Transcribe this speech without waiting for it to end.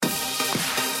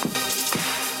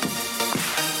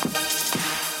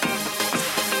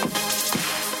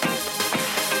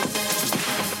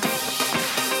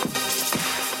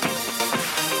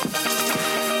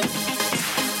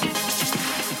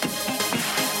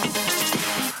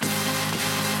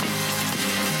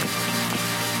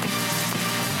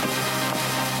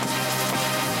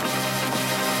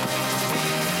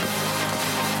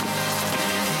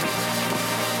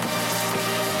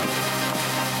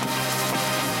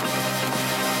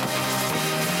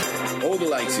the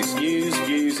latest news,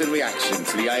 views and reaction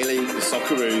to the A-League, the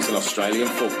Socceroos and Australian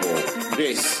football.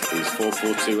 This is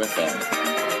 442 FM.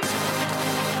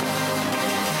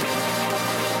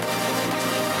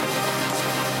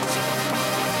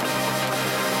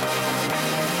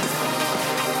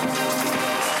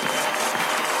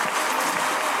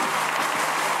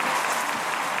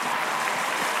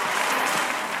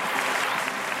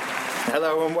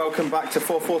 Hello and welcome back to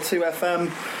 442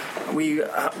 FM. We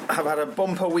have had a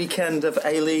bumper weekend of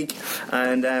A-League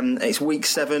and it's week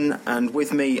 7, and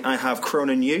with me I have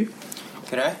Cronin Yu.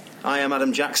 G'day. I am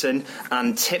Adam Jackson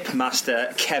and tip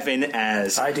master Kevin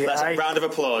Ayres. Let's a round of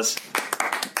applause.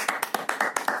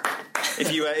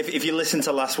 If you listened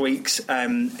to last week's,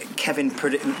 Kevin for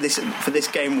this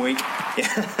game week.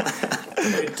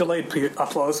 Delayed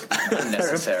applause.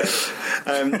 Unnecessary.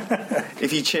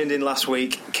 If you tuned in last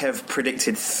week, Kev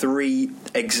predicted 3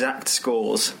 exact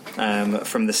scores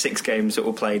from the 6 games that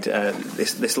were played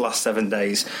this last 7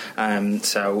 days.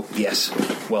 So yes,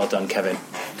 well done, Kevin.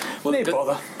 Well, no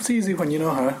bother. It's easy when you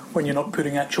know how. When you're not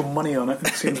putting actual money on it,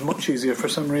 it seems much easier for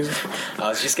some reason. I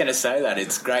was just going to say that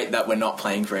it's great that we're not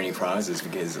playing for any prizes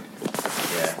because,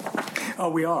 yeah. Oh,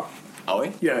 we are. Are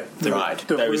we? Yeah. Right.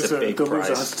 The loser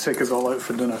has to take us all out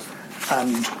for dinner.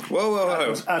 And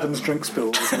whoa. Adam's drinks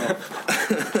bill as well.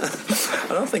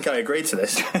 I don't think I agreed to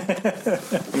this.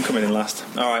 I'm coming in last.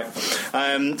 All right.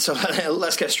 So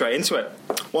let's get straight into it.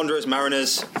 Wanderers,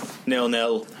 Mariners,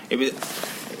 0-0. It was.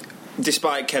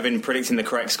 Despite Kevin predicting the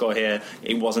correct score here,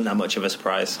 it wasn't that much of a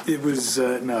surprise. It was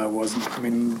no, it wasn't. I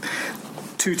mean,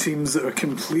 2 teams that are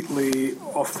completely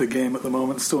off the game at the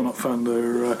moment, still not found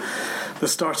their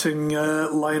starting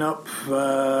lineup,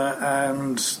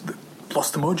 and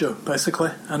lost the mojo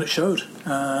basically, and it showed.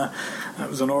 It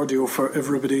was an ordeal for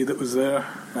everybody that was there.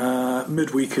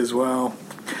 Midweek as well.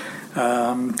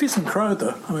 Decent crowd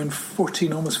though. I mean,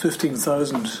 almost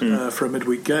 15,000 for a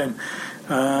midweek game.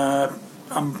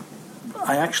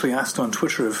 I actually asked on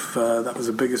Twitter if that was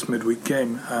the biggest midweek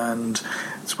game, and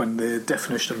it's when the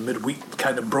definition of midweek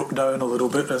kind of broke down a little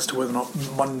bit as to whether or not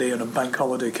Monday and a bank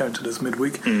holiday counted as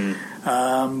midweek.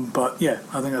 But yeah,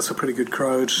 I think that's a pretty good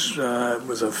crowd. It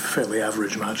was a fairly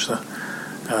average match though.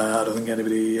 I don't think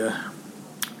anybody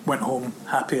went home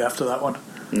happy after that one.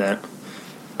 No,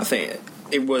 I think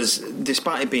it was,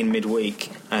 despite it being midweek,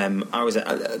 I was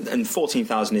and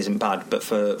 14,000 isn't bad, but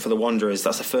for the Wanderers,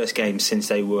 that's the first game since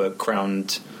they were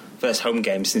crowned, first home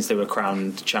game since they were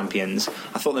crowned champions.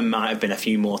 I thought there might have been a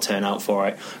few more turnout for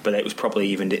it, but it was probably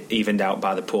evened out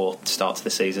by the poor start to the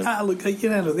season. Look, at the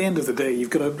end of the day, you've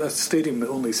got a stadium that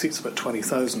only seats about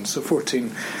 20,000, so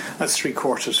 14, that's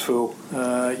 3/4 full.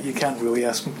 You can't really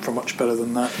ask for much better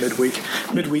than that midweek.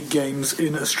 Midweek games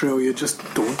in Australia just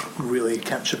don't really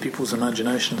capture people's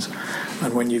imaginations,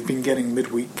 and when you've been getting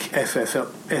midweek FFA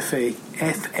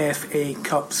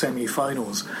Cup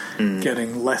semi-finals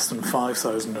getting less than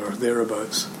 5,000 or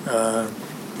thereabouts,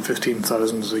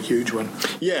 15,000 is a huge one.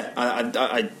 Yeah,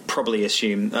 I probably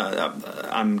assume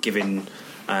I'm giving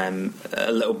a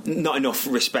little, not enough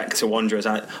respect to Wanderers.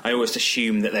 I always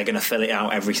assume that they're going to fill it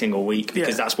out every single week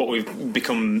because that's what we've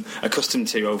become accustomed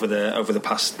to over the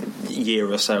past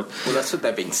year or so. Well, that's what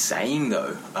they've been saying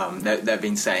though. They've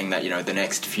been saying that the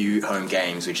next few home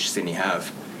games which Sydney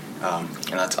have, and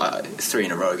that's 3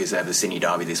 in a row because they have the Sydney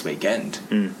Derby this weekend.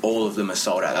 All of them are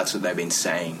sold out. That's what they've been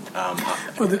saying.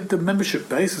 Well, the membership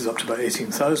base is up to about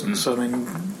 18,000, so I mean,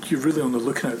 you're really only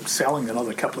looking at selling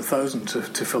another couple of thousand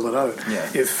to fill it out. Yeah.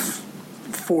 If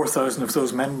 4,000 of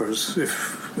those members, if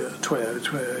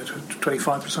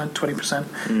 25%,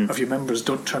 20% of your members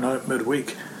don't turn out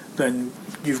midweek, then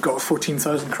you've got a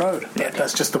 14,000 crowd.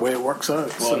 That's just the way it works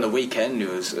out. Well, on the weekend, it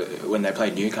was when they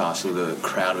played Newcastle, the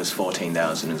crowd was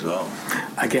 14,000 as well.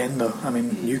 Again, though, I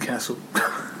mean, Newcastle.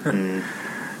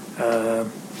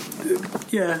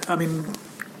 Yeah, I mean,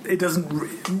 it doesn't.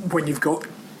 When you've got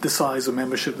the size of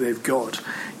membership they've got,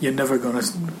 you're never going to.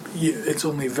 It's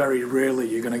only very rarely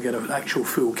you're going to get an actual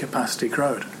full capacity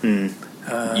crowd.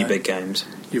 Your big games.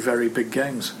 Your very big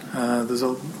games. There's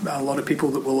a lot of people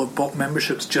that will have bought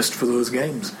memberships just for those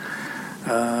games.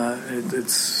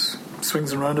 It's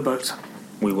swings and roundabouts.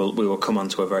 We will come on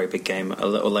to a very big game a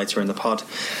little later in the pod.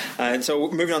 So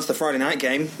moving on to the Friday night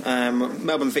game,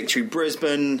 Melbourne victory,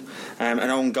 Brisbane, an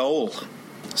own goal.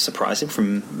 Surprising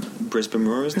from Brisbane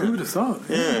Roar, isn't it? Who would have thought?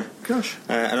 Yeah. Gosh.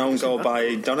 An own goal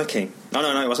by Donachie.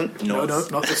 No, it wasn't. No,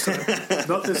 not this time.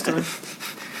 Not this time.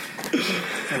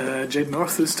 Jade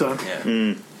North this time.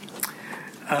 Yeah.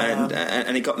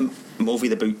 And he got Mulvey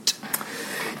the boot.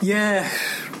 Yeah.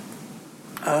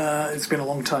 It's been a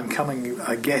long time coming,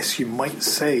 I guess you might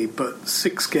say, but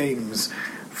 6 games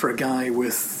for a guy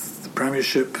with the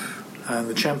Premiership, and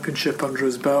the Championship under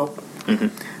his belt.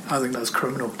 I think that's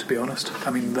criminal, to be honest.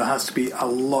 I mean, there has to be a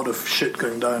lot of shit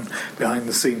going down behind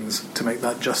the scenes to make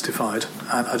that justified,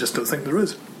 and I just don't think there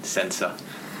is. Censor.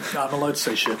 I'm allowed to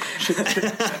say shit.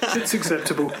 Shit's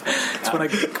acceptable. It's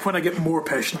when I get more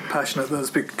passionate that this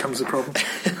becomes a problem.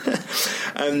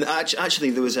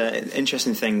 Actually, there was an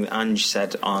interesting thing Ange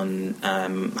said on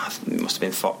it must have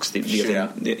been Fox the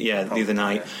other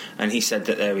night, and he said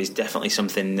that there is definitely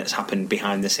something that's happened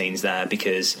behind the scenes there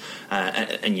because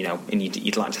and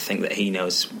you'd like to think that he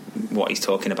knows what he's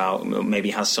talking about, maybe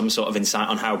has some sort of insight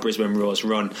on how Brisbane Roars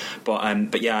run,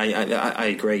 but yeah, I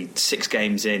agree. 6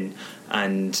 games in,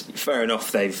 and fair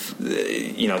enough, they've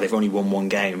only won 1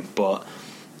 game, but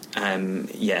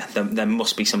there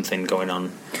must be something going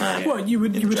on. Well, you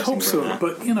would hope so, there.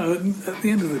 But at the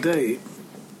end of the day,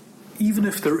 even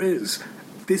if there is,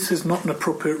 this is not an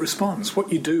appropriate response.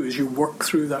 What you do is you work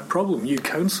through that problem. You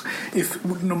counsel,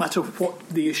 no matter what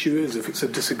the issue is, if it's a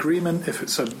disagreement, if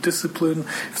it's a discipline,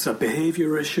 if it's a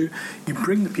behaviour issue, you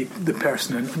bring the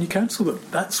person in and you counsel them.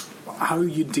 That's how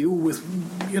you deal with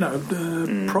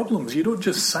problems. You don't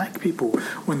just sack people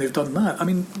when they've done that. I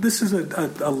mean, this is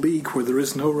a league where there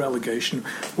is no relegation,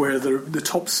 where the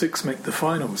top 6 make the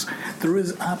finals. There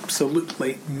is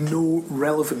absolutely no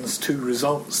relevance to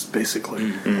results,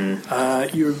 basically.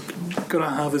 You're going to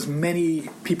have as many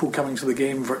people coming to the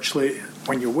game virtually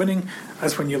when you're winning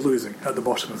as when you're losing at the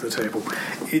bottom of the table.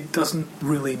 It doesn't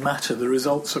really matter. The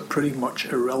results are pretty much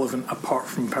irrelevant apart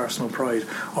from personal pride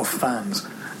of fans.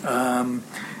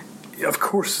 Of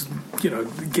course,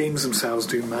 the games themselves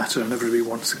do matter and everybody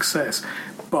wants success,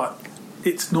 but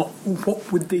it's not.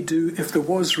 What would they do if there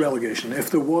was relegation? If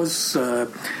there was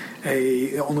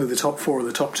only the top 4 or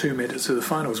the top 2 made it to the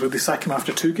finals, would they sack him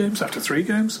after 2 games, after 3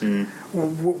 games?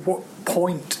 What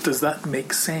point does that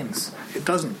make sense? It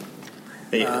doesn't.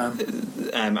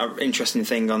 An interesting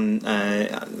thing on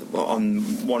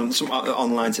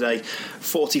online today,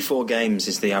 44 games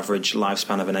is the average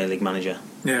lifespan of an A-League manager.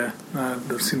 Yeah,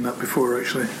 I've seen that before,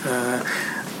 actually.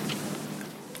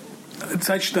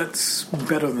 That's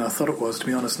better than I thought it was, to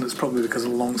be honest, and it's probably because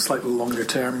of slightly longer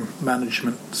term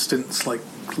management stints like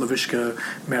Lavishka,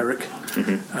 Merrick,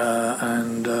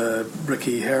 and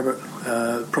Ricky Herbert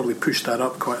probably pushed that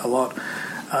up quite a lot.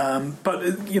 But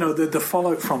the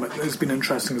fallout from it has been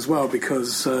interesting as well,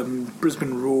 because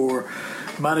Brisbane Roar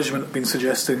management have been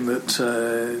suggesting that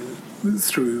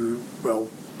through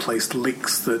placed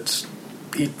leaks that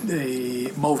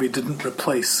Mulvey didn't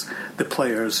replace the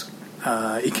players.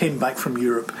 He came back from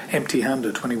Europe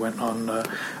empty-handed when he went on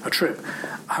a trip.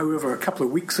 However, a couple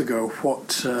of weeks ago, what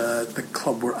the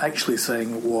club were actually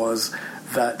saying was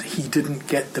that he didn't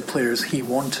get the players he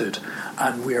wanted,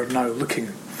 and we are now looking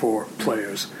for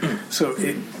players. So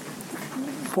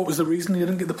what was the reason he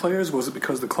didn't get the players? Was it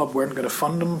because the club weren't going to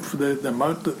fund him for the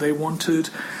amount that they wanted?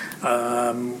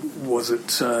 Was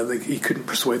it he couldn't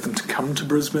persuade them to come to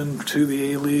Brisbane, to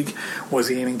the A-League? Was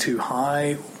he aiming too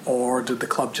high? Or did the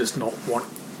club just not want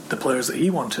the players that he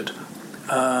wanted?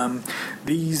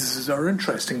 These are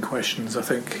interesting questions, I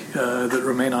think, that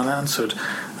remain unanswered.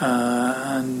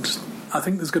 And I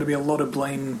think there's going to be a lot of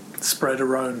blame spread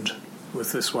around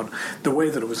with this one. The way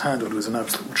that it was handled was an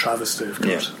absolute travesty, of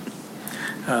course.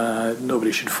 Yeah.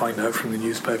 Nobody should find out from the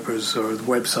newspapers or the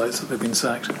websites that they've been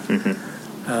sacked,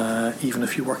 even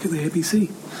if you work at the ABC.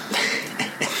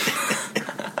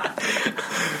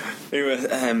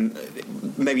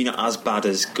 Maybe not as bad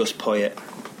as Gus Poyet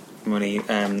when he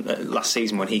last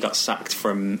season when he got sacked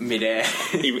from mid-air.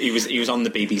 he was on the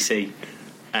BBC.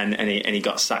 And he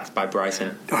got sacked by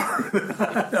Brighton.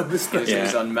 It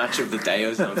was on Match of the Day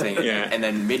or something. Yeah. And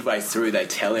then midway through they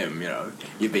tell him,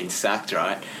 you've been sacked,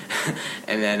 right?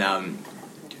 And then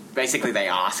basically they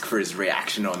ask for his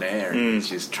reaction on air, and he's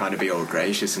just trying to be all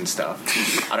gracious and stuff.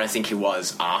 I don't think he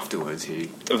was afterwards. He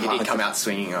did come out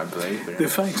swinging, I believe. But the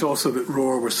fact also that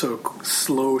Roar were so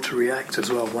slow to react as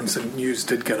well once the news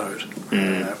did get out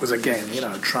was again,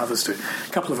 a travesty.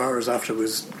 A couple of hours after it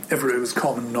was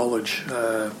common knowledge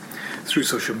through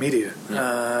social media.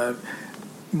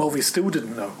 Mulvey still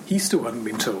didn't know. He still hadn't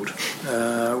been told,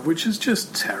 which is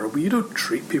just terrible. You don't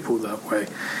treat people that way.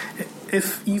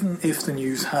 Even if the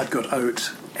news had got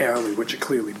out early, which it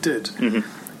clearly did,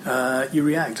 you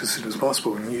react as soon as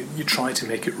possible, and you try to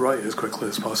make it right as quickly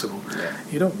as possible. Yeah.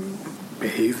 You don't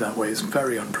behave that way. It's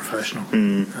very unprofessional.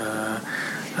 And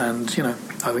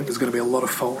I think there's going to be a lot of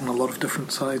fault on a lot of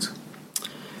different sides.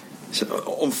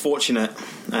 So unfortunate,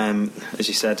 as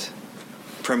you said,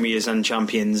 premiers and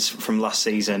champions from last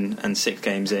season, and 6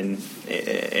 games in,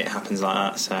 it happens like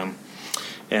that. So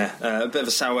Yeah, a bit of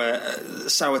a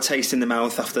sour taste in the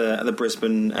mouth after the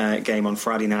Brisbane game on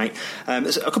Friday night.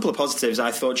 There's a couple of positives.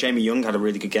 I thought Jamie Young had a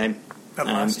really good game. At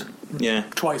last. Yeah.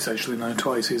 Twice, actually, now.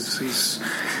 Twice. He's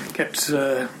kept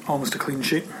almost a clean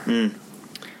sheet.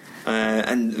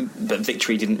 But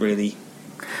Victory didn't really...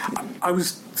 I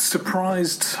was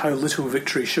surprised how little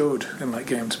Victory showed in that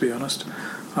game, to be honest.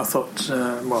 I thought,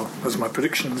 as my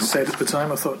predictions said at the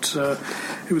time, I thought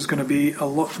it was going to be a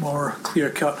lot more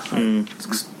clear-cut. I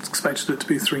expected it to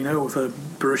be 3-0 with a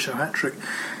Berisha hat-trick.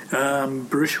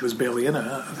 Berisha was barely in it.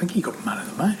 I think he got man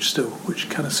of the match still, which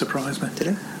kind of surprised me. Did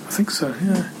he? I think so,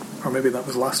 yeah. Or maybe that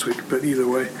was last week, but either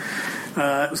way,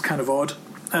 it was kind of odd.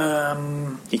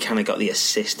 He kind of got the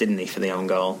assist, didn't he, for the own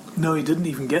goal? No, he didn't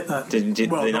even get that. Did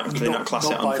they not class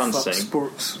it on fantasy? Fox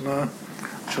Sports, no.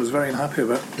 Which I was very unhappy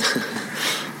about.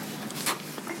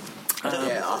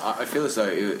 I feel as though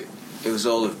it was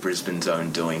all of Brisbane's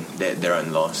own doing, their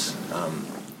own loss.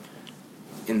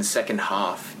 In the second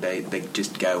half, they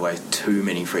just gave away too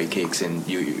many free kicks, and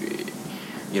you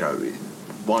know,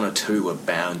 one or two were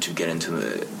bound to get into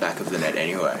the back of the net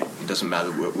anyway. It doesn't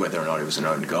matter whether or not it was an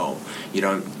own goal. You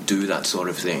don't do that sort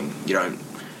of thing. You don't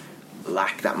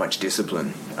lack that much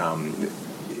discipline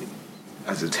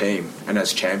as a team, and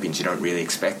as champions, you don't really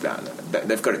expect that.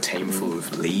 They've got a team full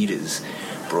of leaders: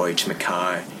 Broich,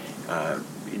 Mackay,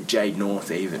 Jade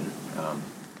North, even.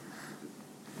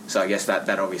 So I guess that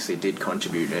obviously did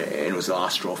contribute, and it was the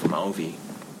last straw for Mulvey.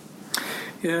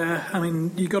 Yeah, I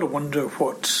mean, you got to wonder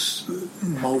what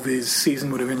Mulvey's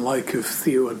season would have been like if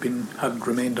Theo had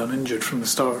remained uninjured from the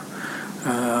start.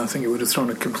 I think it would have thrown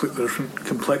a completely different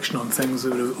complexion on things. They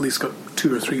would have at least got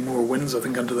 2 or 3 more wins, I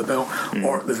think, under the belt,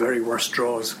 or at the very worst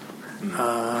draws.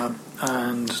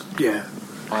 And yeah,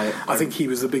 I think he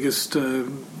was the biggest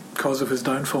cause of his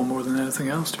downfall more than anything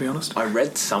else, to be honest. I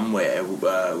read somewhere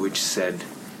which said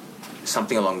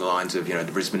something along the lines of,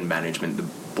 the Brisbane management, the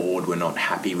board, were not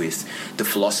happy with the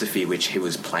philosophy which he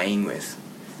was playing with.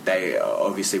 They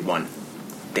obviously want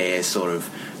their sort of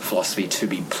philosophy to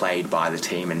be played by the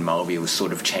team, and Mulvey was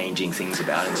sort of changing things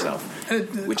about himself,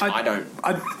 which I don't...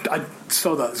 I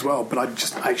saw that as well, but I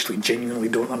just actually genuinely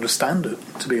don't understand it,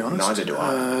 to be honest. Neither do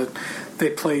I. They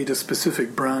played a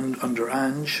specific brand under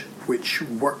Ange, which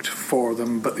worked for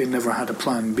them, but they never had a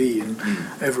plan B, and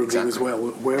everybody was well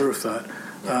aware of that.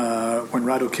 When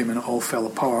Rado came in, it all fell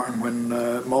apart, and when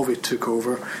Mulvey took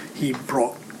over, he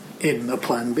brought in a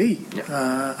plan B,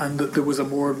 and that there was a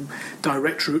more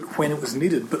direct route when it was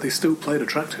needed, but they still played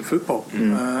attractive football,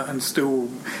 and still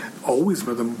always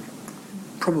were them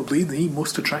probably the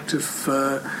most attractive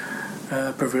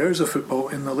purveyors of football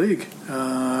in the league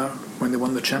when they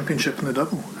won the championship and the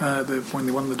double, when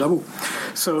they won the double.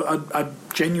 So I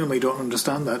genuinely don't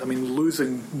understand that. I mean,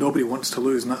 losing, nobody wants to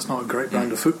lose, and that's not a great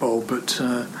brand of football, but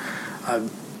I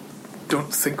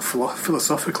don't think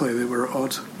philosophically they were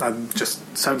odd. That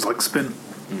just sounds like spin.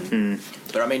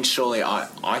 But I mean, surely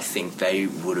I think they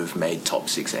would have made top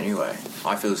 6 anyway.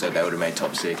 I feel as though they would have made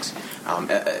top 6.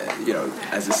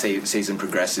 As the season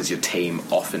progresses, your team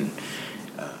often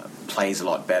plays a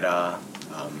lot better,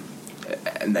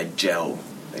 and they gel.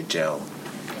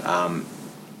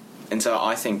 And so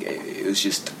I think it was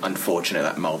just unfortunate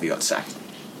that Mulvey got sacked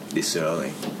this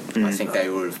early. I think they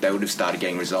would have started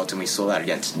getting results, and we saw that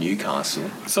against Newcastle.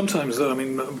 Sometimes, though, I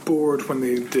mean, a board, when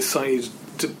they decide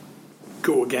to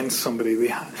go against somebody,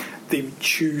 they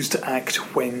choose to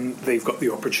act when they've got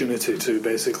the opportunity to,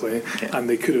 basically. And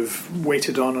they could have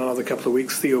waited on another couple of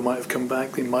weeks. Theo might have come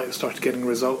back. They might have started getting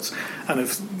results. And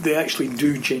if they actually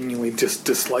do genuinely just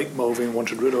dislike Mulvey and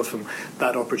wanted rid of him,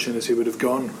 that opportunity would have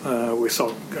gone. We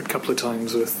saw a couple of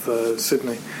times with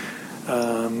Sydney,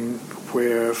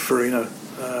 where Farina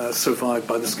survived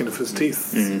by the skin of his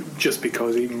teeth, just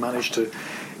because he managed to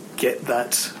get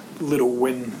that little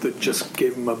win that just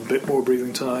gave him a bit more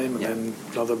breathing time, and then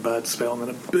another bad spell and then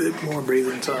a bit more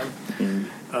breathing time. And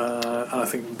I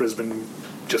think Brisbane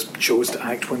just chose to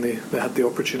act when they had the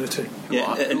opportunity.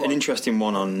 Yeah, an interesting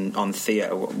one on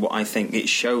Theo. What I think it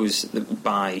shows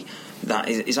by that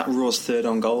is that Raw's third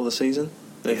on goal of the season.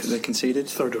 They conceded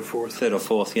third or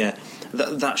fourth. Yeah,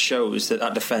 that shows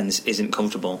that defence isn't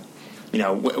comfortable.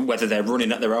 Whether they're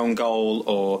running at their own goal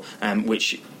or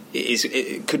which.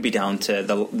 It could be down to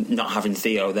the not having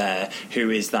Theo there, who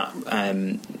is that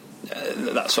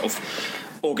that sort of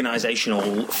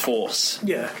organisational force.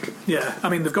 Yeah. I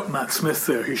mean, they've got Matt Smith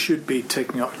there, who should be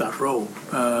taking up that role,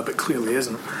 but clearly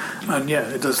isn't. And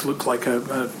it does look like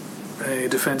a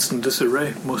defence in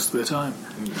disarray most of the time,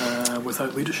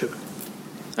 without leadership.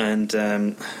 And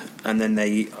then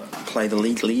they play the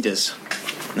league leaders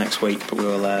next week, but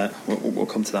we'll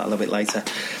come to that a little bit later.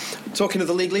 Talking of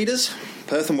the league leaders,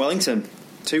 Perth and Wellington,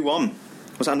 2-1.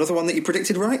 Was that another one that you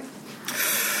predicted right?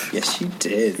 Yes, you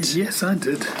did. Yes, I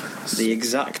did. The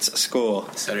exact score.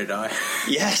 So did I.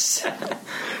 Yes.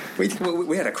 we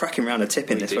had a cracking round of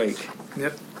tipping this week.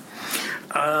 Yep.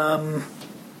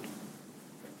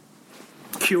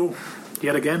 Q,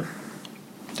 yet again.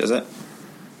 Does it?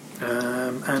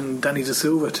 And Danny De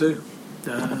Silva too.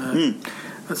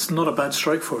 That's not a bad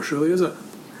strike force, really, is it?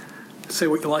 Say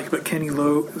what you like about Kenny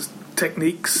Lowe, his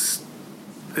techniques,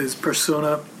 his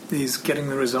persona, he's getting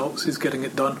the results, he's getting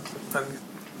it done, and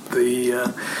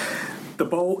the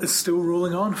ball is still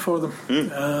rolling on for them,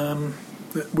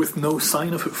 with no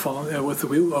sign of it falling, with the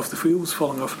wheels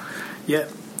falling off. Yeah,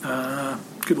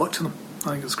 good luck to them. I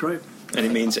think it's great. And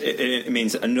it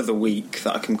means another week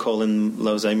that I can call in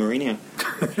Jose Mourinho.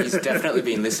 He's definitely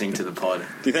been listening to the pod.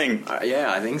 Do you think?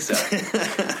 Yeah, I think so.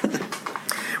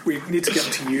 We need to get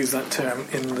him to use that term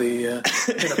in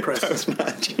a press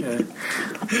match. Yeah.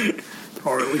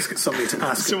 Or at least get somebody to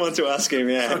ask someone him. to ask him.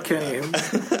 Yeah. Okay.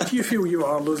 Do you feel you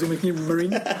are Jose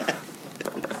Mourinho?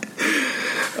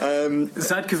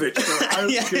 Zadkovic, how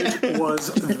good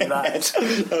was that?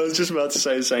 I was just about to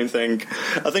say the same thing.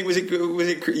 I think was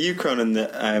it you, Cronin,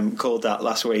 that called that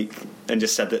last week and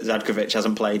just said that Zadkovic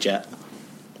hasn't played yet,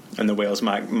 and the wheels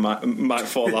might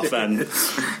fall off then.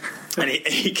 And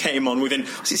he came on within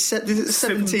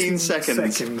 17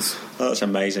 seconds. Oh, that's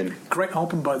amazing. Great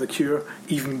album by The Cure,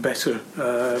 even better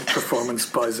performance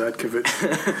by Zadkovic.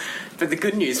 But the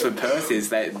good news for Perth is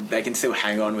that they can still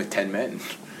hang on with 10 men.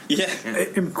 Yeah.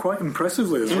 Quite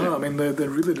impressively as well. I mean, they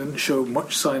really didn't show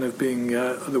much sign of being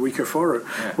the weaker forward,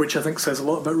 which I think says a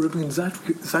lot about Ruben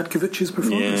Zadkovic's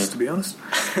performance, to be honest.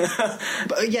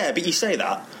 But you say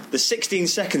that. The 16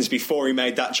 seconds before he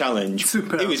made that challenge,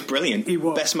 Superb. He was brilliant. He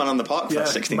was. Best man on the park for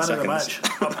 16 man seconds.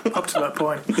 Of the match, up to that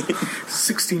point.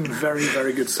 16 very,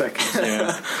 very good seconds.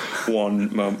 Yeah.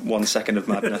 1 second of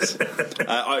madness.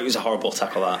 It was a horrible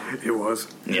tackle, that. It was.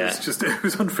 Yeah. It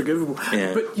was unforgivable.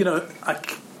 Yeah. But, I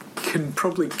can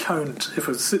probably count, if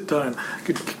I sit down, I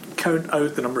could count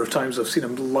out the number of times I've seen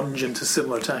him lunge into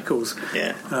similar tackles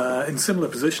in similar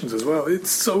positions as well. It's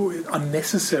so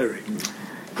unnecessary.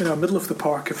 Middle of the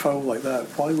park, a foul like that,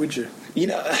 why would you?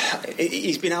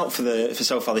 He's been out for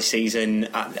so far this season.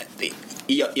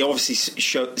 He obviously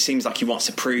seems like he wants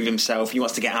to prove himself. He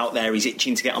wants to get out there. He's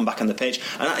itching to get on back on the pitch,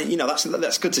 and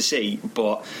that's good to see.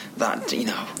 But that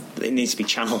it needs to be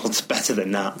channeled better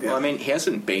than that. Well, I mean, he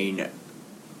hasn't been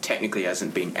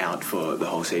out for the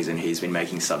whole season. He's been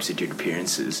making substitute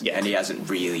appearances, and he hasn't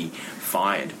really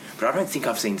fired. But I don't think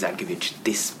I've seen Zadkovic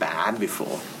this bad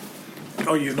before.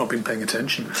 Oh, you've not been paying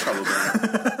attention. Probably.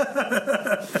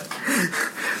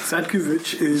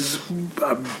 Zadkovic is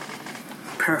a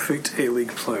perfect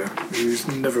A-League player who's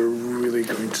never really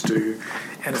going to do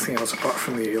anything else apart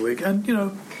from the A-League. And,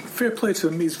 fair play to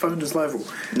him, he's found his level.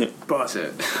 Yeah, but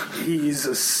he's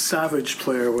a savage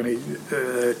player when he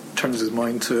turns his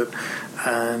mind to it,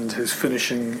 and his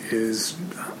finishing is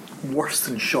worse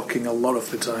than shocking a lot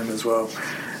of the time as well.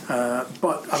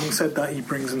 But having said that, he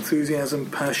brings enthusiasm,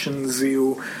 passion,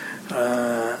 zeal,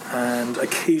 and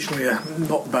occasionally a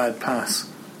not bad pass.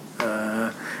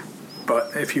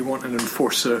 But if you want an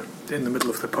enforcer in the middle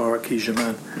of the park, he's your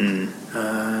man.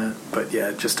 But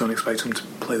just don't expect him to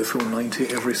play the full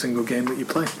 90 every single game that you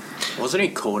play. Wasn't he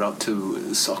called up to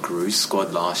the Socceroos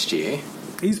squad last year?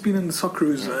 He's been in the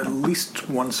Socceroos at least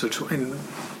once or twice,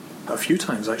 a few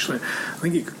times actually. I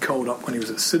think he got called up when he was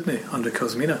at Sydney under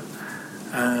Kosmina.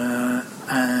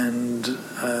 And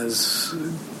as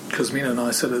Kosmina and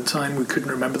I said at the time, we couldn't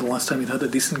remember the last time he'd had a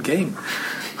decent game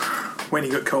when he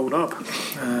got called up,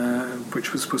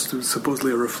 which was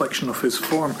supposedly a reflection of his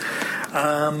form.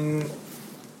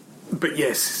 But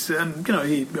yes, and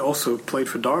he also played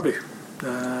for Derby,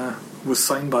 was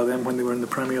signed by them when they were in the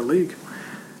Premier League.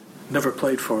 Never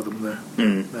played for them there.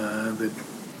 They'd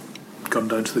gone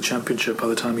down to the Championship by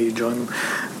the time he joined them.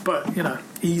 But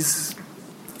he's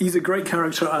a great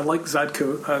character. I like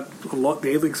Zadko a lot.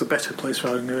 The A-League's a better place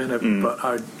for him in it,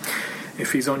 but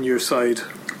if he's on your side,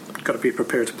 got to be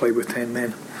prepared to play with 10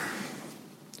 men.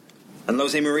 And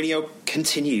Jose Mourinho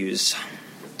continues.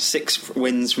 6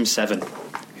 wins from 7.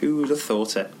 Who would have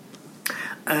thought it?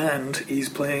 And he's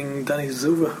playing Danny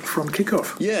Silva from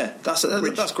kickoff. Yeah, that's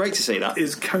great to see. That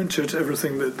is counter to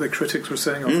everything that the critics were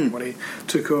saying of him when he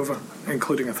took over,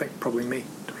 including, I think, probably me,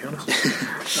 to be honest.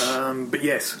 But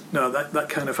yes, that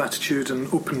kind of attitude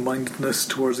and open-mindedness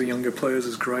towards the younger players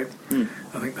is great.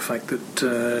 I think the fact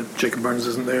that Jacob Burns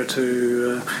isn't there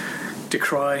to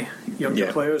decry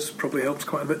younger players probably helps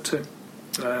quite a bit too.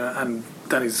 and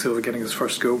Danny Silva getting his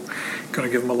first goal, going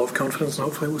to give him a lot of confidence, and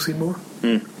hopefully we'll see more.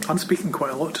 I'm speaking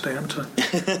quite a lot today, aren't I?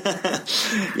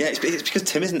 Yeah, it's because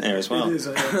Tim isn't there as well. It is,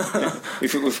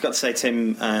 We've got to say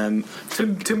Tim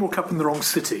woke up in the wrong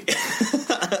city,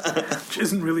 which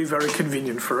isn't really very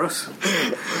convenient for us.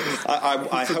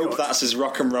 I hope that's as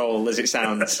rock and roll as it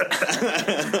sounds.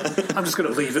 I'm just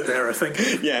going to leave it there, I think.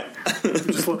 Yeah.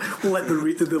 Just let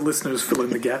the listeners fill in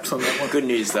the gaps on that one. Good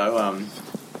news, though.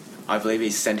 I believe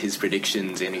he's sent his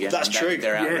predictions in again. That's true.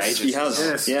 They're outrageous. He has.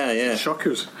 Yes. Yeah.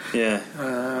 Shockers. Yeah.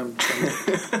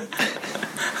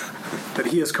 But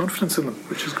he has confidence in them,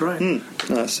 which is great.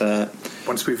 That's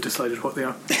once we've decided what they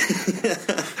are.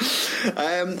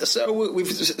 So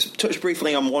we've touched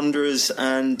briefly on Wanderers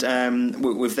and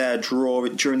with their draw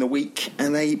during the week,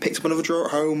 and they picked up another draw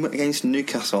at home against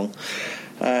Newcastle.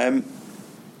 Again,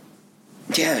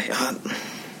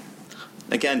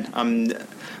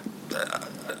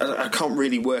 I can't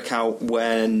really work out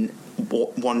when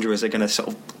Wanderers are going to sort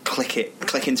of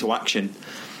click into action.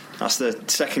 That's the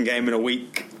second game in a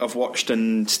week I've watched,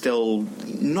 and still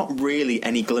not really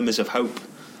any glimmers of hope,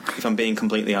 if I'm being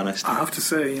completely honest. I have to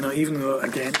say, even though,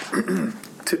 again,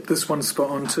 tipped this one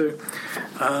spot on too,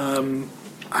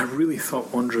 I really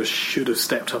thought Wanderers should have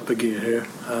stepped up a gear here.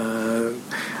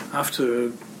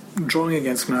 After drawing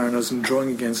against Mariners and drawing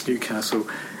against Newcastle,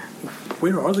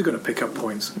 where are they going to pick up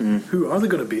points? Who are they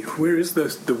going to beat? Where is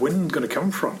the win going to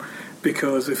come from?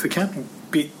 Because if they can't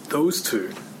beat those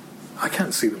two, I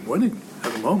can't see them winning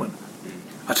at the moment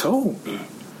at all.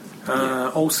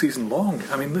 All season long.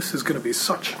 I mean, this is going to be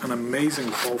such an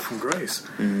amazing fall from grace.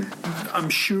 I'm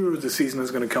sure the season is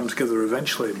going to come together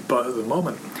eventually, but at the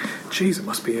moment, geez, it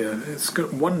must be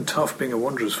one, tough being a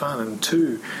Wanderers fan, and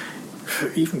two,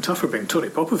 even tougher being Tony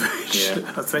Popovich.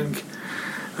 Yeah. I think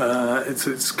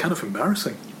it's kind of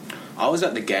embarrassing. I was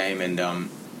at the game, and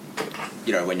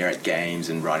when you're at games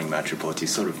and writing match reports, you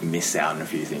sort of miss out on a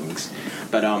few things.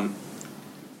 But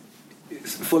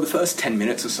for the first 10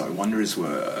 minutes or so, Wanderers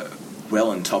were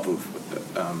well on top of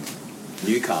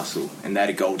Newcastle, and they had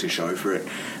a goal to show for it.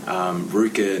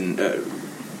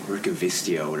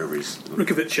 Rukavicia, or whatever it is.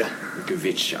 Rukavicia.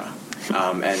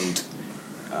 And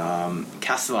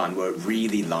Castellan were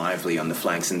really lively on the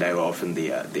flanks, and they were often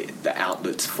the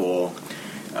outlets for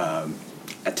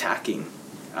attacking.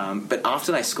 But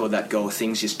after they scored that goal,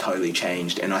 things just totally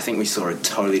changed, and I think we saw a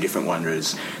totally different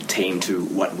Wanderers team to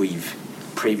what we've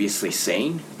previously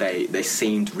seen. They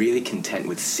seemed really content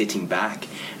with sitting back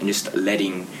and just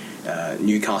letting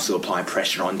Newcastle apply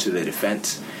pressure onto their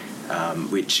defence,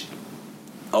 which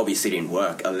obviously didn't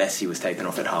work. Alessi was taken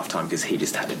off at half-time because he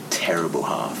just had a terrible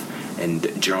half, and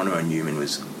Geronimo Newman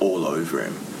was all over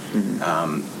him.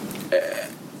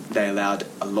 They allowed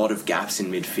a lot of gaps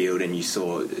in midfield, and you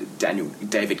saw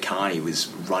David Carney was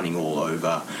running all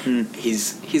over.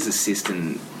 His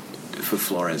assistant for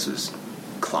Flores was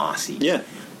classy. Yeah.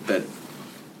 But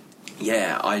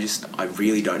I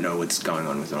really don't know what's going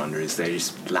on with the Wanderers. They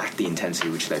just lack the intensity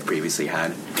which they previously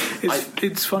had.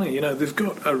 It's funny, they've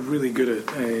got a really good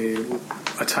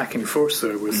attacking force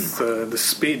there with the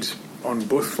speed on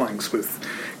both flanks with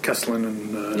Castellan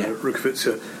and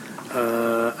Rukavica.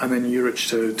 And then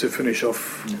Juric to finish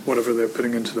off whatever they're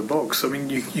putting into the box. I mean,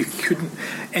 you couldn't.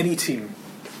 Any team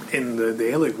in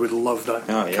the A-League would love that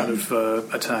kind of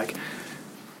attack.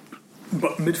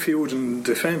 But midfield and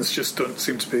defence just don't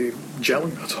seem to be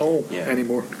gelling at all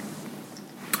anymore.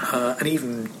 And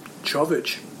even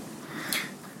Jovic,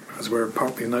 as we're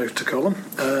partly now to call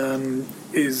him,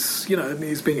 is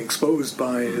he's being exposed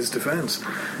by his defence.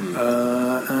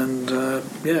 All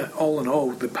in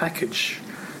all, the package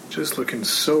just looking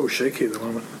so shaky at the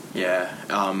moment. Yeah,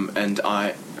 and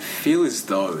I feel as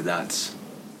though that's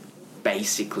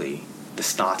basically the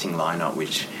starting lineup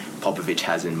which Popovich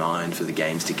has in mind for the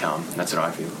games to come. That's what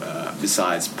I feel.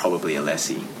 Besides probably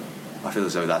Alessi, I feel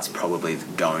as though that's probably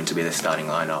going to be the starting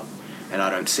lineup, and I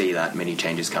don't see that many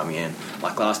changes coming in.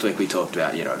 Like last week we talked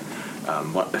about,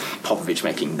 Popovich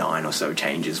making 9 or so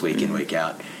changes week in, week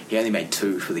out. He only made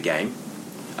 2 for the game.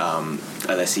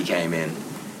 Alessi came in.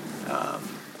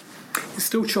 He's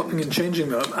still chopping and changing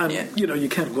though, and you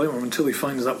can't blame him until he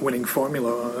finds that winning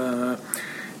formula.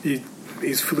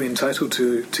 He's fully entitled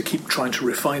to keep trying to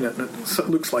refine it, and it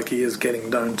looks like he is getting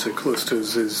down to close to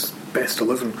his best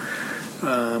 11.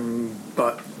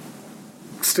 But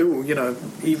still,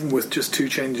 even with just 2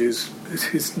 changes,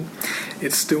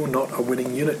 it's still not a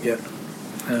winning unit yet.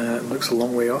 It looks a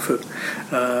long way off it.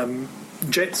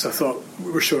 Jets, I thought,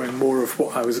 were showing more of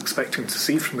what I was expecting to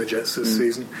see from the Jets this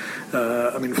season.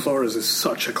 I mean, Flores is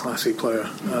such a classy player.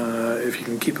 If you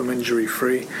can keep him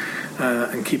injury-free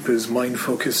and keep his mind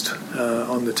focused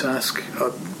on the task.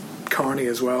 Carney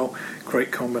as well,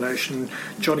 great combination.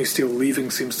 Johnny Steele leaving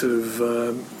seems to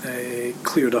have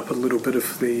cleared up a little bit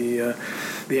of the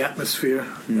atmosphere,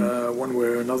 one way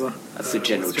or another. That's the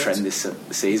general trend this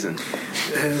season.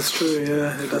 It's true,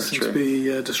 yeah. It does seem to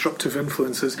be disruptive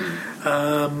influences.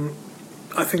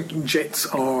 I think Jets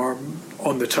are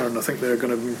on the turn. I think they're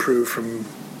going to improve from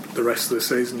the rest of the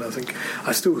season.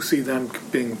 I still see them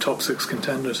being top 6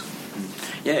 contenders.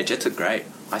 Yeah, Jets are great.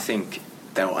 I think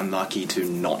they were unlucky to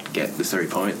not get the 3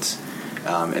 points.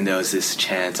 And there was this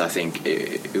chance, I think,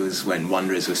 it was when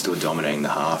Wanderers were still dominating the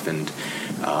half, and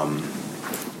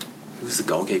who was the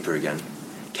goalkeeper again?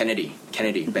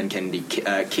 Ben Kennedy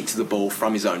kicks the ball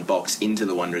from his own box into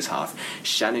the Wanderers half.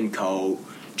 Shannon Cole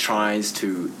tries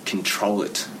to control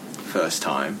it first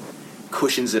time,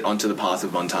 cushions it onto the path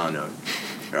of Montano,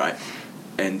 right?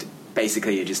 And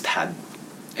basically it just had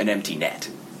an empty net.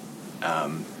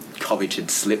 Kovic had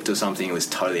slipped or something, it was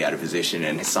totally out of position,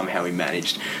 and somehow he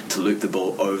managed to loop the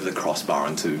ball over the crossbar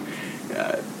onto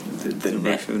the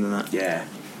net. Yeah.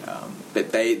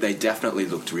 But they definitely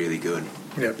looked really good.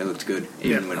 Yep. They looked good,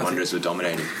 even when Wanderers were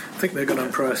dominating. I think they're going to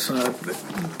impress. I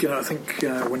think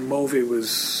when Mulvey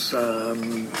was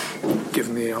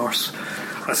given the arse,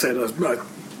 I said, I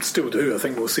still do, I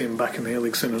think we'll see him back in the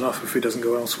A-League soon enough if he doesn't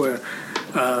go elsewhere.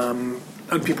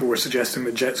 And people were suggesting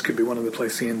that Jets could be one of the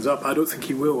places he ends up. I don't think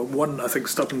he will. One, I think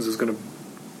Stubbins is going to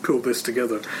pull this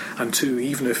together, and two,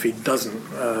 even if he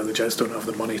doesn't, the Jets don't have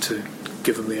the money to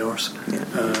give him the arse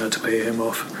to pay him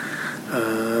off.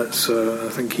 So I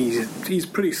think he's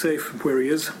pretty safe where he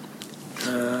is.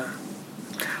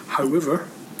 However,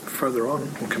 further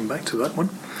on, we'll come back to that one.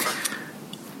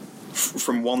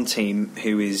 From one team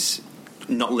who is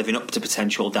not living up to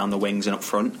potential down the wings and up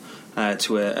front,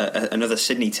 to another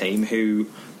Sydney team who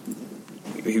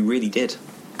really did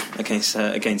against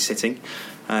Sitting.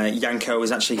 Yanko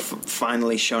has actually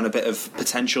finally shown a bit of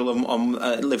potential,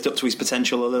 lived up to his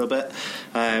potential a little bit.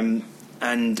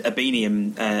 And Abini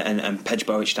and Pej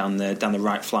Bojic down the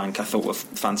right flank, I thought were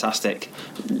fantastic,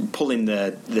 pulling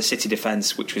the City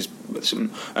defence, which was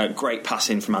some great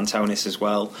passing from Antonis as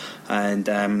well, and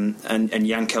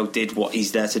Yanko did what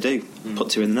he's there to do, put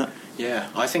 2 in the net. Yeah,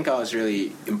 I think I was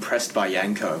really impressed by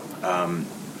Yanko,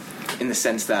 in the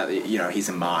sense that he's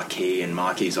a marquee, and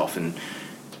marquees often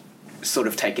sort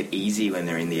of take it easy when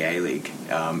they're in the A-League,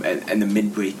 and the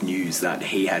midweek news that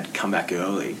he had come back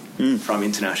early from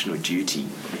international duty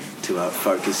to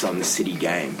focus on the City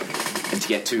game and to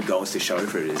get 2 goals to show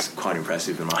for it is quite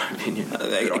impressive in my opinion.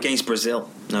 Against Brazil,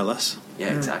 no less.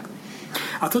 Yeah, exactly.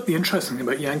 I thought the interesting thing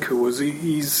about Yanko was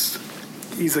he's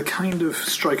a kind of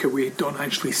striker we don't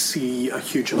actually see a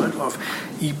huge amount of.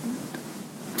 He,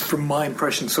 from my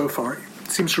impression so far,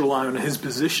 seems to rely on his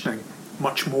positioning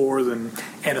much more than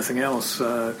anything else.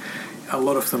 A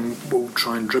lot of them will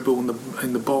try and dribble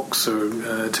in the box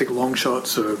or take long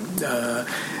shots. Or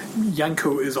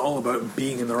Yanko is all about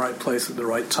being in the right place at the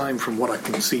right time, from what I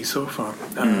can see so far.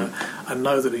 And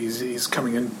now that he's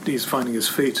coming in, he's finding his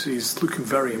feet. He's looking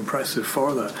very impressive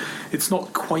for that. It's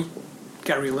not quite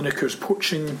Gary Lineker's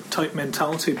poaching type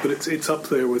mentality, but it's up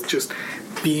there with just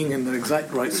being in the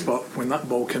exact right spot. When that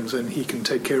ball comes in, he can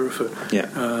take care of it.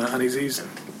 And he's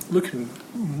looking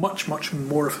much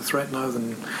more of a threat now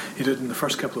than he did in the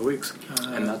first couple of weeks.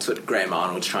 And that's what Graham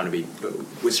Arnold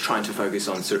was trying to focus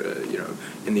on,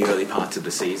 in the early parts of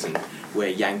the season, where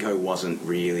Yanko wasn't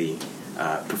really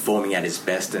performing at his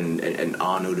best, and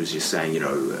Arnold was just saying,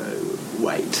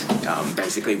 wait.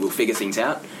 Basically, we'll figure things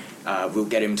out. We'll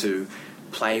get him to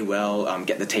play well,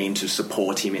 get the team to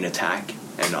support him in attack,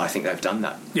 and I think they've done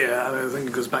that. Yeah, I think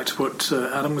it goes back to what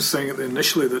Adam was saying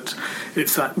initially, that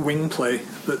it's that wing play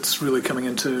that's really coming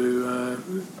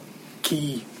into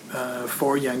key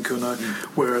for Yanko now,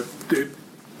 where the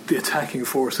attacking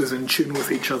force is in tune with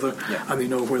each other, and they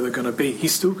know where they're going to be.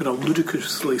 He's still got a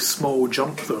ludicrously small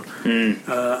jump, though.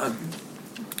 I'm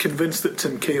convinced that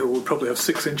Tim Cahill will probably have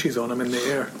 6 inches on him in the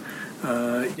air.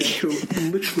 He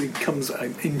literally comes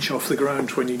an inch off the ground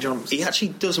when he jumps. He actually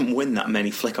doesn't win that many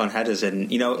flick-on headers, and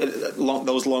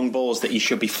those long balls that you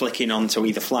should be flicking onto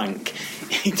either flank.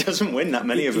 He doesn't win that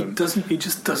many of them. He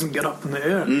just doesn't get up in the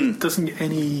air. He doesn't get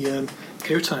any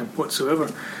airtime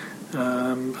whatsoever.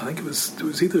 I think it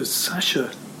was either Sasha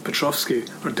Petrovsky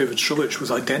or David Schulich was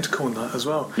identical in that as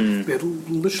well. They had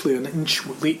literally an inch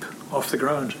leap off the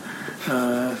ground.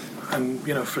 And,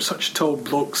 for such tall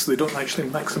blokes, they don't actually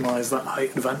maximise that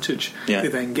height advantage they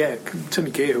then get.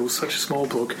 Timmy Cahill's such a small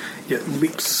bloke, yet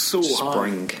leaps so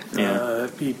high.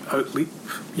 He out-leap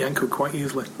Janko quite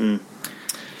easily.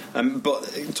 But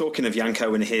talking of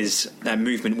Janko and his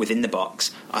movement within the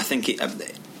box, I think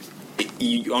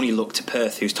you only look to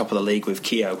Perth, who's top of the league with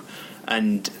Keogh,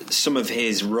 and some of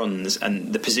his runs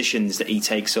and the positions that he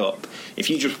takes up. If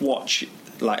you just watch,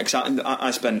 I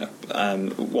spent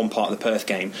one part of the Perth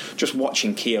game just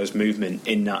watching Keogh's movement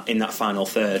in that final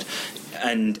third.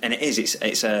 And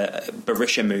it's a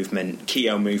Berisha movement,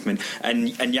 Keogh movement,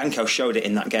 and Janko showed it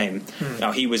in that game.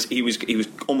 Now he was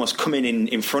almost coming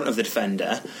in front of the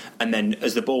defender, and then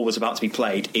as the ball was about to be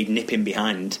played, he'd nip in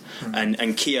behind.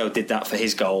 And Keogh did that for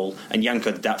his goal, and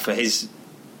Janko did that for his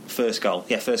first goal.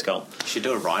 Yeah, first goal. You should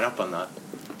do a write up on that.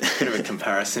 Bit of a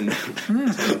comparison.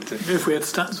 If we had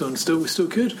stats on, we still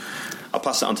could. I'll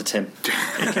pass it on to Tim.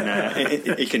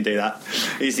 He can do that.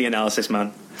 He's the analysis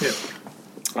man. Yeah.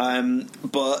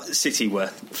 But City were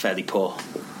fairly poor.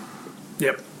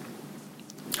 Yep.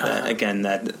 Again,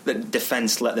 the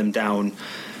defence let them down.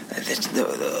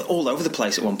 They're all over the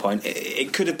place at one point.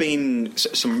 It could have been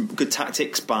some good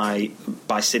tactics by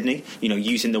Sydney,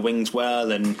 using the wings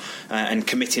well and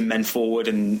committing men forward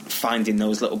and finding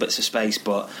those little bits of space,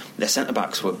 but their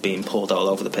centre-backs were being pulled all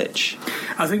over the pitch.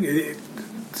 I think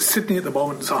Sydney at the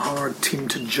moment is a hard team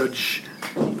to judge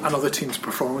another team's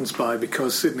performance by,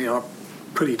 because Sydney are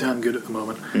pretty damn good at the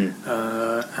moment,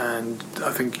 and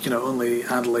I think only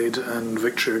Adelaide and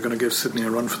Victory are going to give Sydney a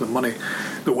run for the money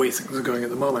the way things are going at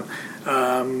the moment.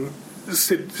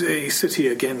 City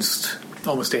against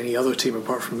almost any other team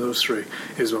apart from those three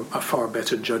is a far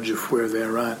better judge of where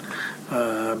they're at,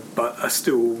 but I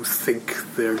still think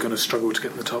they're going to struggle to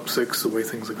get in the top six the way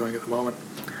things are going at the moment.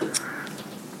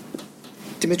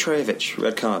 Dimitrijevic,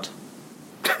 red card.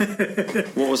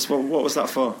 What was that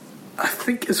for? I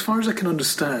think, as far as I can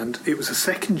understand, it was a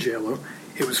second yellow.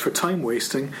 It was for time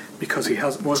wasting because he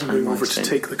wasn't moving over to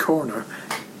take the corner,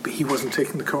 but he wasn't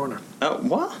taking the corner.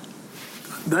 What?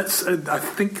 I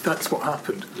think that's what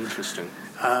happened. Interesting.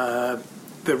 The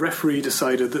referee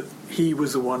decided that he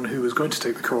was the one who was going to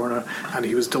take the corner, and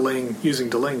he was using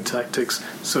delaying tactics,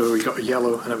 so he got a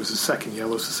yellow, and it was a second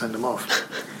yellow to send him off.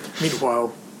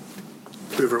 Meanwhile,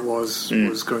 whoever it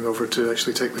was going over to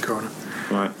actually take the corner.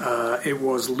 Right. It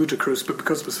was ludicrous, but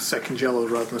because it was a second yellow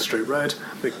rather than a straight red,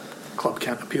 the club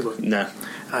can't appeal it. No.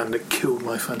 And it killed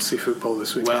my fantasy football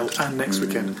this weekend and next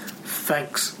weekend.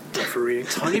 Thanks, referee.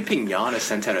 Tony Pignana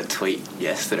sent out a tweet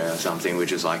yesterday or something,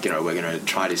 which is like, we're going to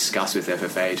try to discuss with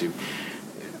FFA to,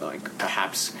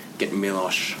 perhaps get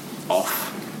Miloš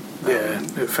off.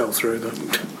 It fell through though.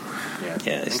 Yeah.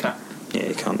 Okay. Yeah,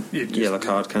 you can't yellow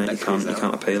card, can it? You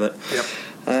can't appeal it. Yep.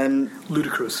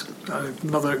 Ludicrous.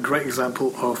 Another great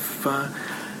example of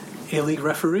A-League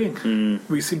refereeing.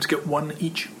 We seem to get one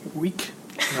each week.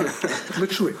 No,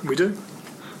 literally, we do.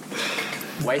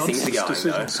 Way things are going,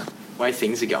 decisions. though. Way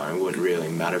things are going, it wouldn't really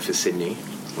matter for Sydney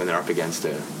when they're up against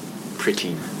a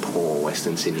pretty poor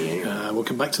Western Sydney anyway. We'll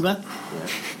come back to that. Yeah.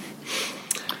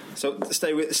 So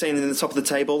staying in the top of the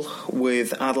table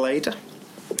with Adelaide.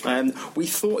 We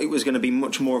thought it was going to be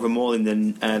much more of a mauling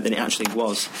than it actually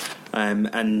was,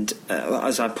 and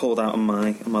as I pulled out on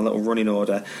my little running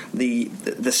order, the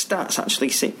stats actually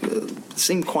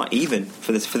seem quite even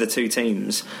for the two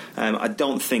teams. I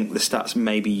don't think the stats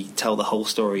maybe tell the whole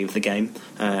story of the game.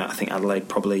 I think Adelaide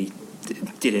probably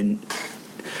didn't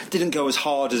go as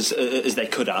hard as they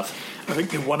could have. I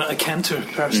think they won at a canter,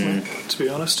 personally, to be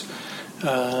honest.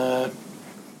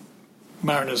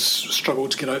 Mariners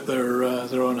struggled to get out their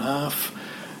own half.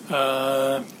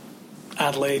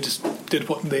 Adelaide did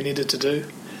what they needed to do,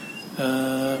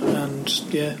 and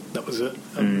that was it.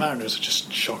 And Mariners are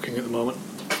just shocking at the moment.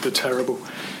 They're terrible.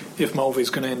 If Mulvey's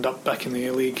going to end up back in the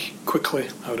A-League quickly,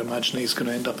 I would imagine he's going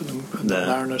to end up at the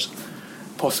Mariners,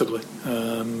 possibly.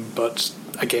 But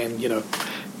again,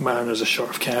 Mariners are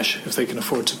short of cash. If they can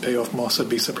afford to pay off Moss, I'd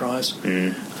be surprised.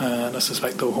 And I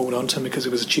suspect they'll hold on to him because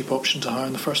it was a cheap option to hire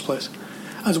in the first place,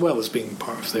 as well as being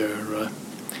part of their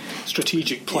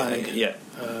strategic planning.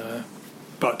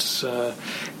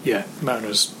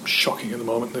 Mariners shocking at the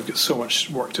moment. They've got so much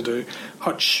work to do.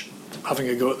 Hutch having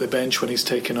a go at the bench when he's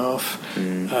taken off.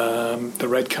 The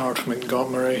red card from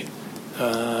Montgomery.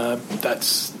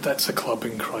 That's a club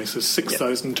in crisis.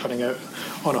 6,000 turning out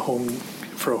on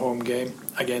for a home game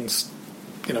against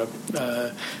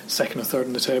second or third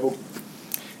in the table.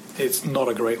 It's not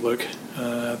a great look.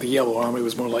 The Yellow Army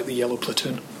was more like the Yellow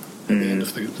Platoon at the end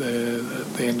of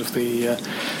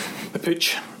the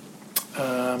pitch.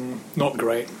 Not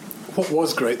great. What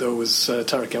was great, though, was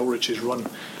Tarek Elrich's run.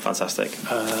 Fantastic.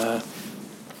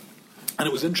 And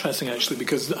it was interesting, actually,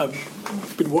 because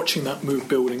I've been watching that move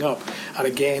building up. And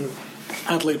again,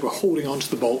 Adelaide were holding onto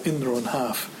the ball in their own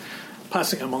half,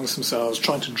 passing it amongst themselves,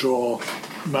 trying to draw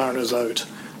Mariners out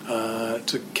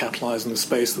to capitalise on the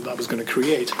space that was going to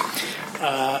create.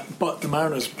 But the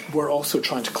Mariners were also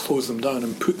trying to close them down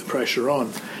and put the pressure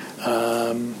on.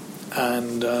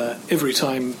 And every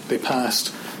time they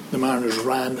passed, the Mariners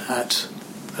ran at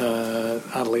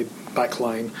Adelaide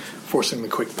backline, forcing the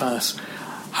quick pass.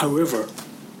 However,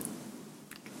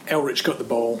 Elrich got the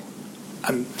ball,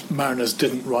 and Mariners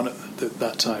didn't run it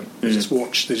that time. They just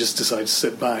watched. They just decided to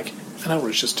sit back, and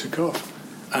Elrich just took off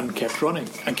and kept running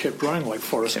like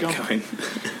Forrest Gump.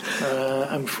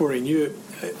 And before he knew it,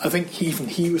 I think even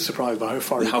he was surprised by how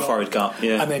far he'd got.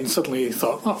 Yeah. And then suddenly he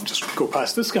thought, "Oh, just go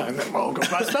past this guy, and then I'll go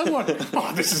past that one.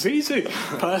 Oh, this is easy.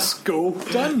 Pass, go,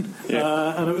 done."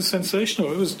 Yeah. And it was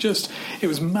sensational. It was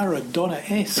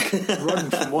Maradona-esque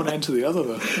run from one end to the other.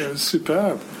 It was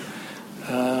superb.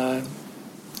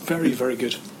 Very, very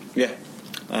good. Yeah.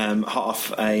 Hot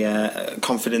off a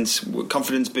confidence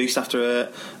boost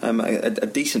after a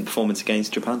decent performance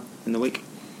against Japan in the week,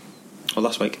 or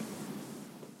last week.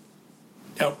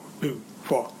 Oh, who?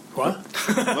 What? What?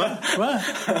 What?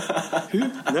 Who?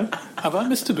 No? Have I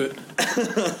missed a bit?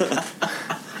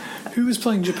 Who was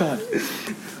playing Japan?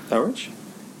 Orange?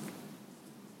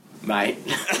 Mate.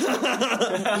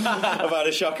 I've had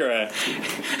a shocker here.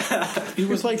 He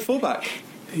played fullback.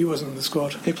 He wasn't in the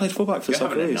squad. He played fullback for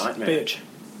Socceroos.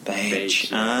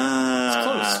 Beige.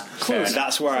 Ah. Close.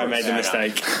 That's where I made the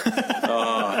mistake.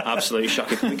 Oh, absolutely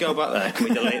shocking. Can we go back there? Can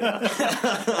we delete that?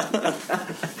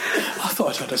 I thought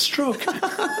I'd had a stroke.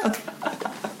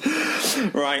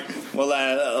 Right.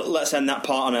 Well, let's end that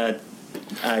part on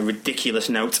a ridiculous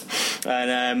note,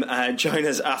 and join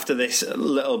us after this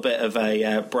little bit of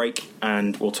a break,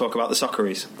 and we'll talk about the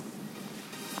Socceroos.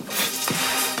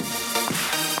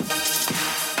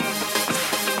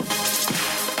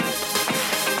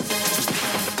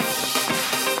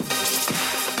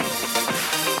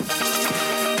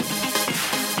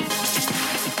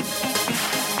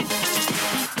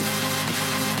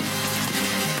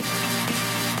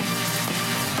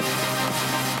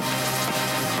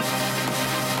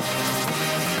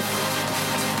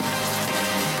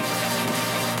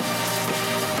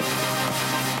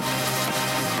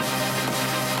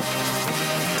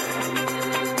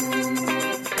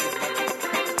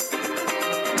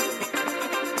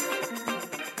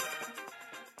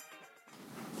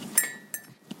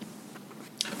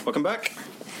 Welcome back.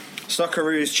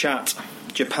 Socceroos chat.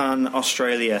 Japan,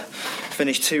 Australia.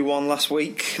 Finished 2-1 last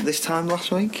week. Last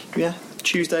week? Yeah,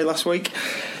 Tuesday last week.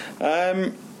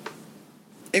 It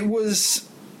was...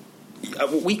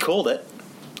 we called it.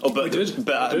 We did.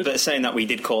 But saying that, we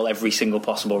did call every single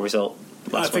possible result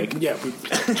last week. Yeah,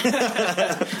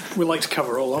 we like to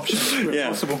cover all options where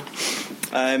possible.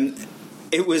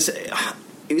 It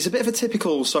was a bit of a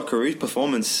typical Socceroos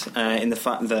performance in the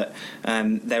fact that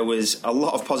there was a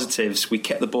lot of positives. We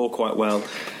kept the ball quite well,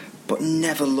 but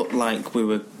never looked like we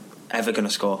were ever going to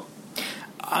score.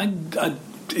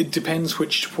 It depends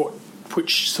which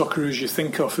Socceroos you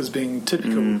think of as being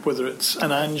typical, whether it's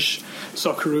an Ange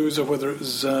Socceroos or whether it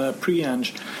was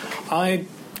pre-Ange. I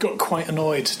got quite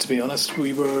annoyed, to be honest.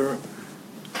 We were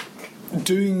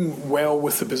doing well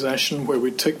with the possession, where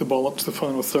we'd take the ball up to the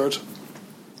final third,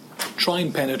 try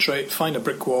and penetrate, find a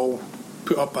brick wall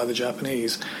put up by the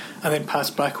Japanese, and then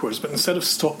pass backwards. But instead of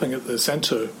stopping at the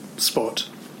centre spot,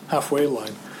 halfway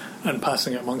line, and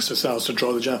passing it amongst ourselves to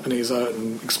draw the Japanese out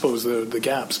and expose the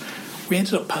gaps, we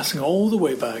ended up passing all the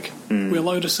way back. We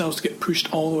allowed ourselves to get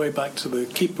pushed all the way back to the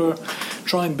keeper,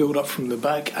 try and build up from the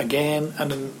back again,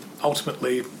 and then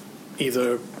ultimately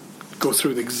either go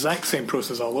through the exact same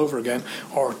process all over again,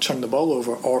 or turn the ball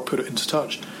over, or put it into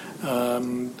touch.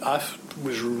 I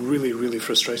was really, really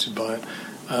frustrated by it.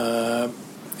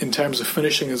 In terms of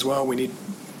finishing as well, we need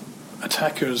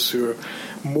attackers who are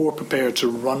more prepared to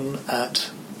run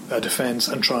at a defence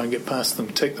and try and get past them,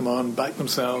 take them on, back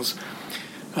themselves,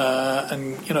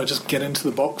 and just get into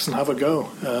the box and have a go.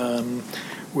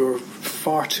 We're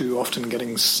far too often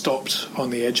getting stopped on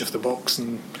the edge of the box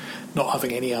and not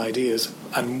having any ideas.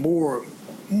 And more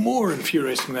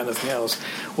infuriating than anything else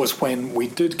was when we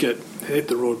did hit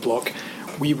the roadblock,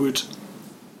 we would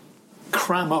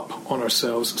cram up on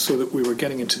ourselves so that we were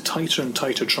getting into tighter and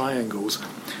tighter triangles,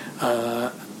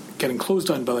 getting closed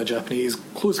down by the Japanese,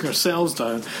 closing ourselves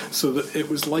down, so that it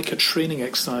was like a training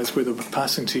exercise where they were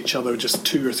passing to each other just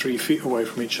 2 or 3 feet away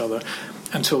from each other,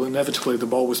 until inevitably the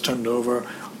ball was turned over,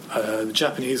 the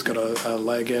Japanese got a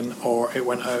leg in, or it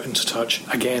went out into touch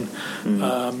again.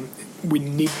 We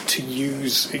need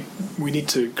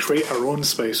to create our own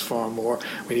space far more.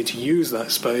 We need to use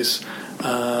that space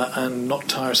and not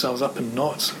tie ourselves up in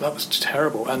knots. That was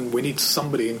terrible, and we need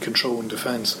somebody in control in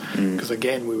defence, because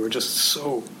again we were just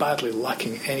so badly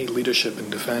lacking any leadership in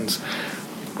defence,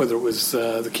 whether it was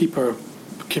the keeper,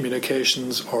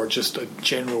 communications, or just a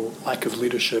general lack of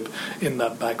leadership in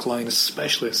that back line,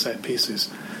 especially at set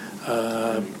pieces.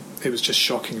 It was just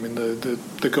shocking. I mean,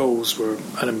 the goals were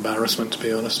an embarrassment, to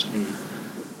be honest.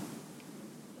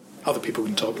 Other people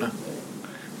can talk now.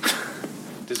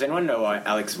 Does anyone know why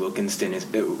Alex Wilkinson is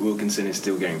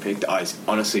still getting picked? I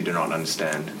honestly do not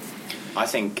understand. I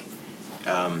think,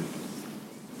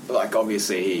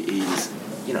 obviously he's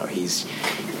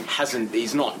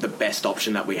not the best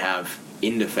option that we have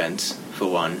in defence,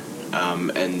 for one,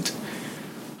 and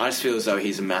I just feel as though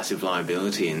he's a massive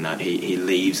liability in that he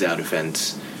leaves our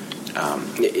defence.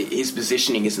 His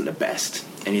positioning isn't the best,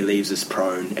 and he leaves us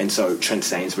prone, and so Trent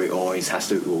Sainsbury always has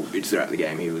to, throughout the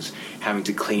game he was having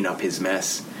to clean up his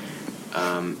mess.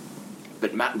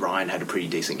 But Matt Ryan had a pretty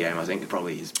decent game. I think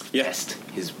probably his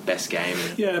best game.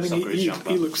 Yeah, I mean,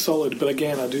 he looks solid, but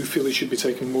again, I do feel he should be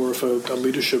taking more of a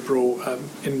leadership role,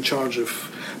 in charge of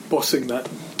bossing that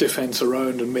defence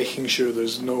around and making sure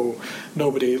there's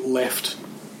nobody left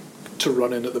to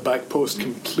run in at the back post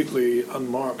completely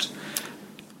unmarked.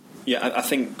 Yeah, I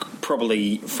think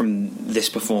probably from this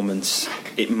performance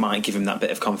it might give him that bit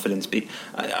of confidence.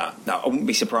 I wouldn't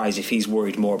be surprised if he's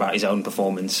worried more about his own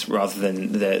performance rather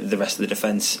than the rest of the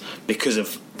defence because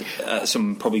of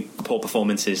some probably poor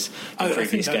performances in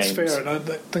previous games. I think that's fair, and I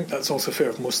think that's also fair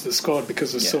of most of the squad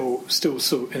because they're still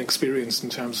so inexperienced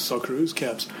in terms of Socceroos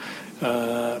caps.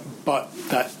 But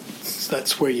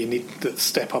that's where you need to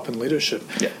step up in leadership.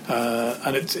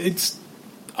 And it's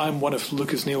I'm one of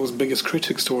Lucas Neal's biggest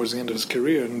critics towards the end of his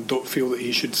career and don't feel that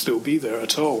he should still be there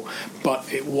at all.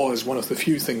 But it was one of the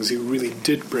few things he really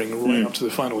did bring right up to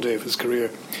the final day of his career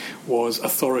was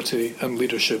authority and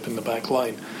leadership in the back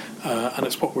line. And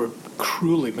it's what we're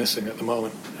cruelly missing at the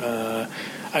moment.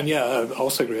 And I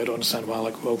also agree, I don't understand why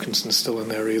Alec Wilkinson's still in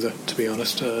there either, to be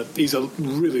honest. He's a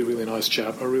really, really nice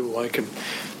chap. I really like him.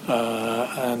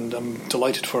 And I'm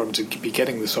delighted for him to be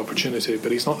getting this opportunity,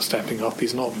 but he's not stepping up,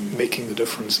 he's not making the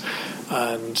difference.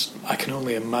 And I can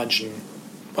only imagine,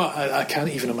 I can't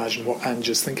even imagine what Ange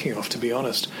is thinking of, to be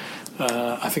honest.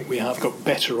 I think we have got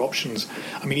better options.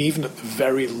 I mean, even at the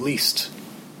very least,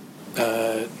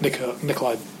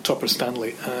 Nikolai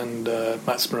Topor-Stanley and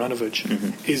Matt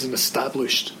Smaranovic is an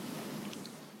established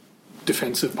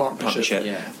defensive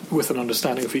partnership with an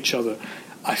understanding of each other.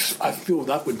 I feel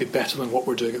that would be better than what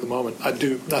we're doing at the moment. I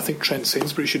think Trent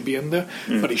Sainsbury should be in there,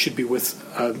 but he should be with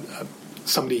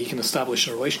somebody he can establish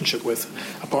a relationship with,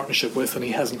 a partnership with, and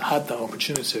he hasn't had that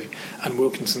opportunity. And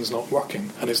Wilkinson's not working,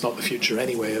 and it's not the future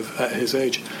anyway at his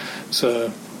age.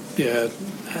 So,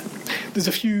 there's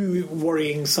a few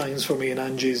worrying signs for me in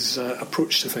Ange's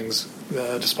approach to things,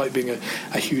 despite being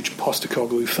a huge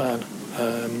Postecoglou fan.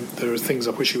 There are things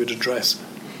I wish he would address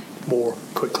more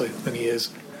quickly than he is.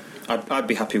 I'd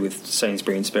be happy with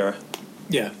Sainsbury and Spira.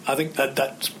 Yeah, I think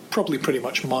that's probably pretty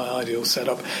much my ideal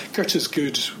setup. Curtis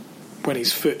Good, when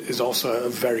he's fit, is also a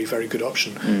very, very good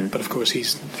option. But of course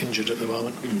he's injured at the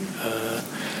moment. I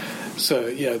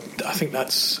think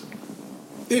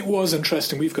it was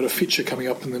interesting. We've got a feature coming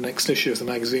up in the next issue of the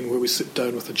magazine where we sit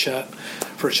down with a chat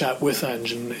with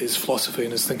Ange and his philosophy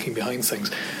and his thinking behind things.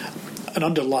 And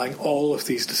underlying all of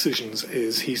these decisions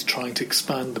is he's trying to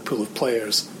expand the pool of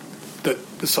players that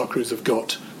the Socceroos have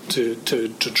got to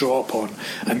draw upon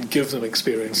and give them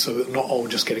experience so that they're not all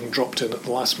just getting dropped in at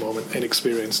the last moment,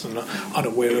 inexperienced and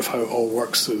unaware of how it all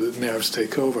works, so that nerves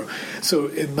take over. So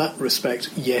in that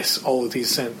respect, yes, all of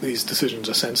these decisions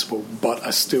are sensible, but I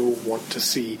still want to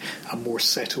see a more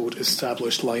settled,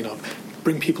 established lineup.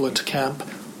 Bring people into camp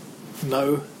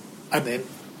now and then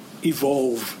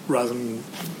evolve rather than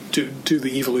do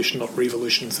the evolution, not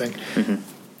revolution thing.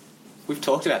 We've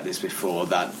talked about this before,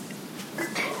 that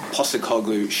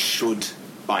Postecoglou should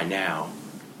by now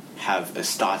have a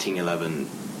starting 11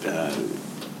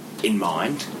 in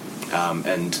mind,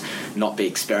 and not be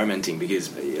experimenting, because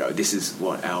this is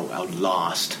what our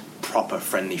last proper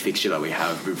friendly fixture that we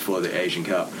have before the Asian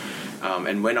Cup,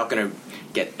 and we're not going to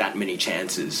get that many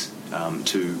chances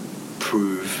to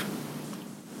prove,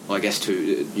 well, I guess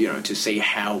to see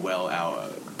how well our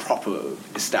proper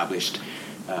established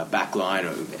back line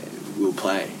will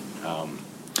play.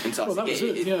 Well, that was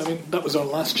it. I mean, that was our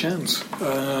last chance,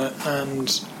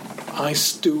 and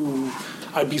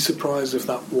I'd be surprised if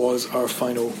that was our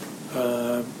final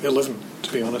 11.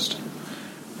 To be honest,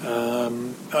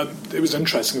 It was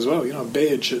interesting as well.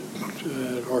 Beige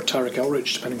or Tarek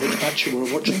Elrich, depending which match you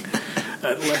were watching,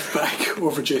 at left back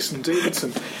over Jason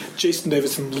Davidson. Jason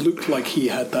Davidson looked like he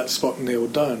had that spot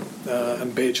nailed down,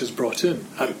 and Beige was brought in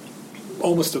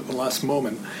almost at the last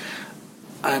moment.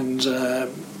 And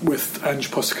with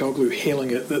Ange Postecoglou hailing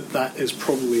it that is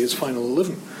probably his final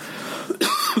 11.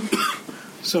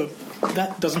 So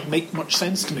that doesn't make much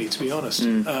sense to me, to be honest.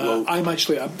 I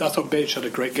thought Beige had a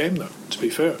great game, though, to be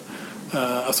fair.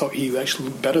 I thought he actually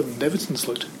looked better than Davidson's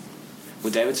looked.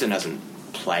 Well, Davidson hasn't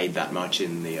played that much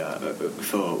in the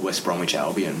for West Bromwich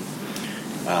Albion,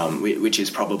 which is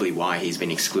probably why he's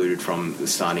been excluded from the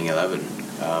starting 11.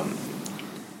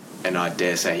 And I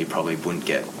dare say he probably wouldn't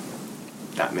get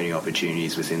that many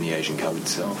opportunities within the Asian Cup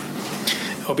itself.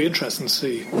 It'll be interesting to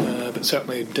see, but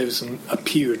certainly Davidson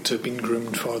appeared to have been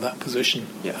groomed for that position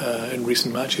in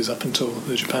recent matches up until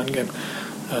the Japan game.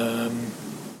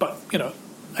 But,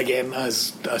 again,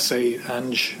 as I say,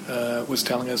 Ange was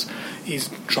telling us, he's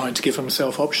trying to give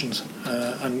himself options,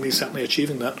 and he's certainly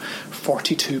achieving that.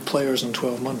 42 players in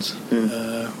 12 months,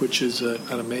 which is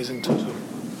an amazing total.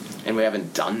 And we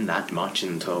haven't done that much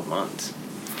in 12 months.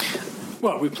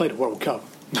 Well, we played a World Cup.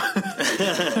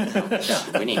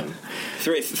 Winning.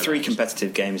 Three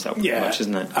competitive games, that much,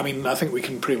 isn't it? I mean, I think we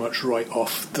can pretty much write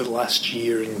off the last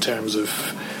year in terms of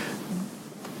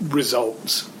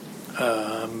results.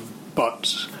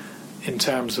 But in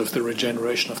terms of the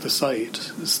regeneration of the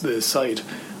side,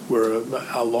 we're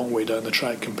a long way down the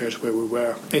track compared to where we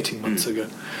were 18 months ago.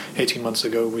 18 months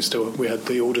ago, we had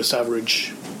the oldest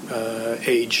average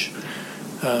age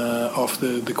of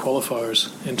the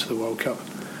qualifiers into the World Cup.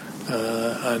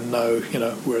 And now,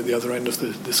 we're at the other end of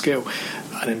the scale.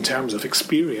 And in terms of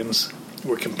experience,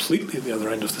 we're completely at the other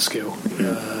end of the scale.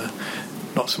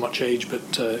 Not so much age,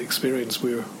 but experience.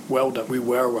 We were well done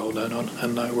on,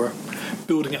 and now we're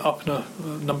building it up in a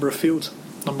number of fields,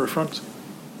 number of fronts.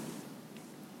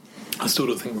 I still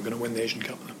don't think we're going to win the Asian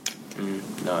Cup, though.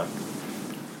 No.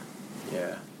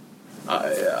 Yeah.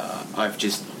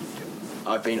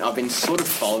 I've been sort of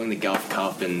following the Gulf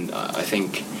Cup, and I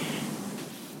think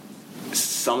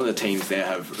some of the teams there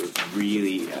have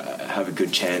really have a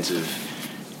good chance of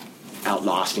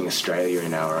outlasting Australia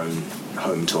in our own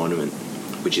home tournament,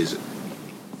 which is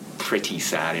pretty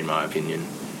sad in my opinion.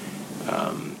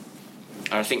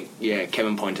 I think,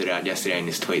 Kevin pointed out yesterday in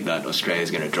his tweet that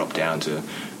Australia's going to drop down to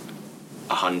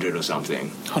 100 or something.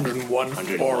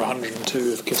 101 or 102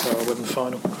 if Qatar win the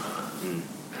final.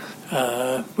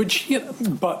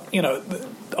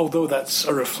 Although that's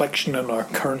a reflection on our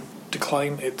current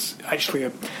decline, it's actually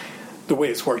the way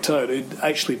it's worked out. It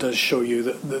actually does show you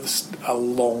that there's a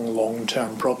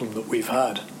long-term problem that we've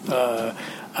had,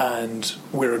 and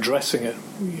we're addressing it.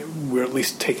 We're at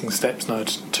least taking steps now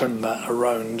to turn that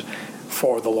around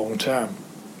for the long term.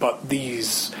 But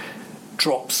these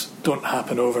drops don't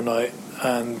happen overnight,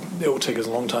 and it will take us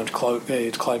a long time to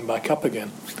climb back up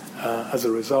again as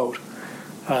a result.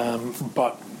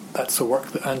 But that's the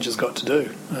work that Ange has got to do,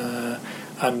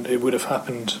 and it would have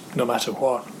happened no matter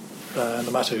what,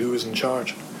 no matter who was in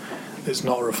charge. It's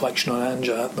not a reflection on Ange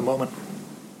at the moment.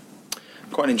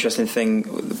 Quite an interesting thing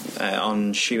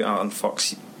on Shootout on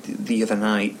Fox the other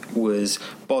night was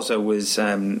Bozo was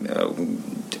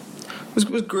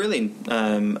grilling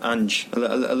Ange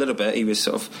a little bit. He was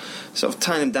sort of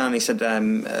tying him down. He said,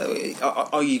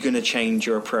 "Are you going to change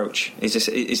your approach? Is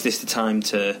this the time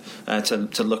to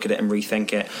look at it and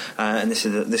rethink it?" And this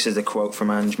is a quote from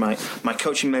Ange: "My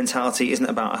coaching mentality isn't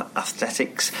about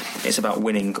athletics. It's about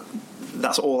winning.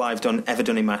 That's all I've ever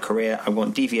done in my career. I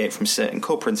won't deviate from certain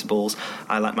core principles.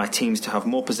 I like my teams to have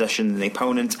more possession than the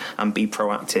opponent and be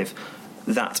proactive.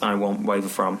 That I won't waver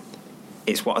from.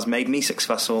 It's what has made me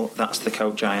successful. That's the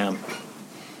coach I am."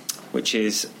 Which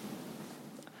is,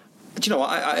 do you know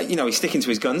what? He's sticking to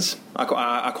his guns. I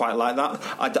quite like that.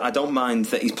 I don't mind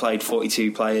that he's played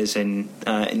 42 players in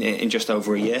just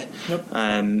over a year. Yep.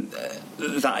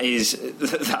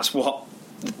 That's what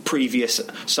the previous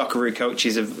Socceroo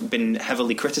coaches have been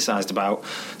heavily criticised about.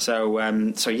 So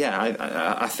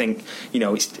I think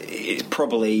it's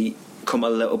probably come a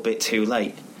little bit too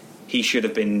late. He should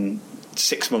have been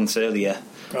 6 months earlier,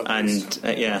 and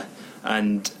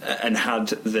had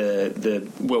the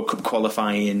World Cup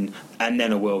qualifying, and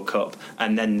then a World Cup,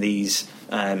 and then these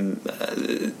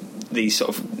sort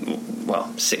of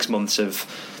 6 months of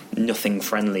nothing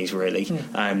friendlies really,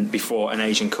 before an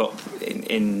Asian Cup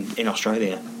in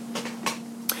Australia.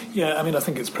 Yeah, I mean, I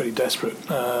think it's pretty desperate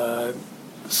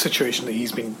situation that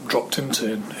he's been dropped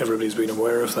into, and everybody's been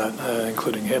aware of that,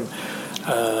 including him.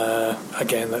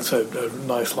 Again, that's a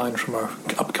nice line from our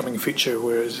upcoming feature,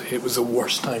 where it was the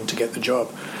worst time to get the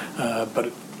job,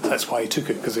 but that's why he took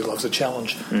it, because he loves a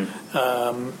challenge.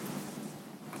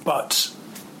 But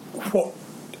what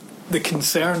the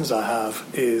concerns I have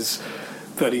is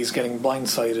that he's getting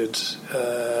blindsided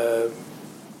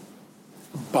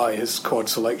by his squad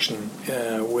selection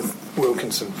with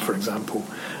Wilkinson, for example.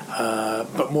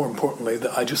 But more importantly,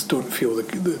 that I just don't feel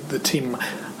the team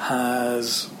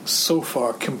has so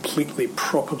far completely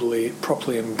properly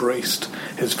embraced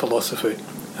his philosophy,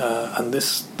 and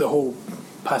the whole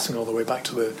passing all the way back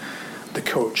to the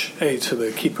coach, to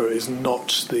the keeper, is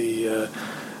not the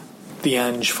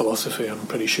Ange philosophy. I'm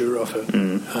pretty sure of it.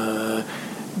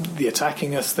 The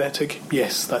attacking aesthetic,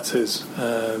 yes, that's his.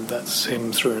 That's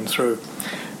him through and through.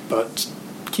 But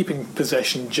keeping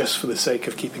possession just for the sake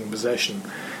of keeping possession,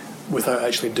 without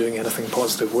actually doing anything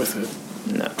positive with it,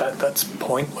 that's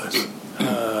pointless.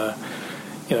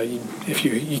 If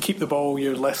you keep the ball,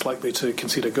 you're less likely to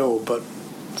concede a goal, but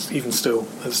even still,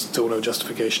 there's still no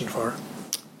justification for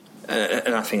it.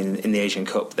 And I think in the Asian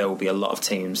Cup there will be a lot of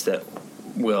teams that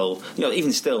will,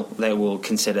 even still, they will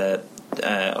consider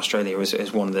Australia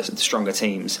as one of the stronger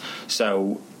teams.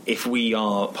 So if we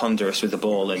are ponderous with the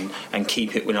ball and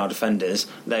keep it with our defenders,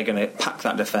 they're going to pack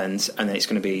that defence, and then it's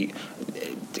going to be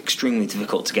extremely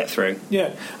difficult to get through.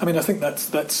 Yeah, I mean, I think that's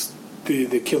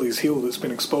the Achilles heel that's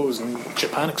been exposed, and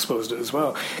Japan exposed it as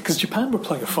well. Because Japan were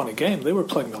playing a funny game. They were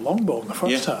playing the long ball in the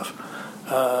first half,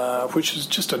 which is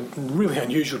just really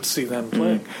unusual to see them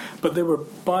playing. But they were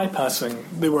bypassing,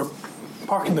 they were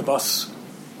parking the bus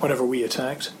whenever we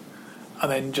attacked, and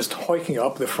then just hiking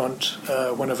up the front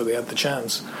whenever they had the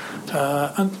chance.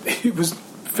 And it was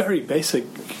very basic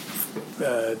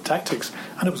tactics,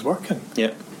 and it was working.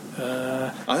 Yeah.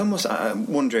 I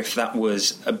wonder if that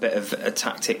was a bit of a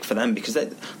tactic for them, because they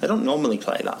don't normally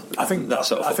play that. I think that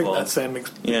sort of football. I think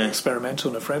that's them experimental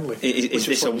and a friendly. Is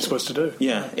this what you're supposed to do?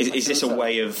 Yeah. Is this a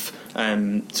way of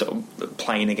sort of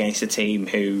playing against a team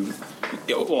who,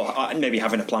 or maybe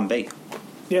having a plan B?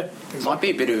 Yeah, exactly. Might be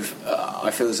a bit of.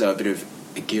 I feel as though a bit of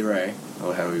Aguirre,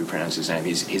 or however you pronounce his name,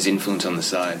 his influence on the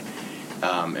side.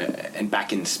 And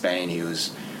back in Spain, he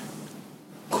was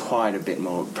quite a bit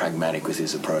more pragmatic with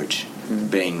his approach,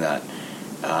 being that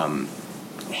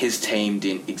his team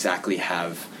didn't exactly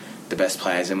have the best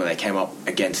players, and when they came up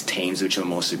against teams which were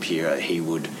more superior, he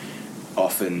would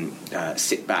often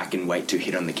sit back and wait to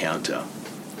hit on the counter,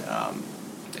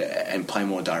 and play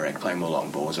more direct, play more long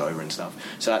balls over and stuff.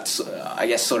 So that's, I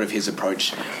guess, sort of his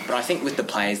approach. But I think with the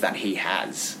players that he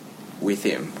has with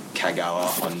him, Kagawa,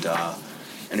 Honda,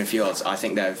 and a few others, I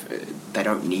think they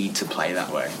don't need to play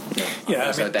that way.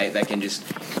 Yeah, so they can just.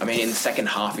 I mean, in the second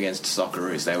half against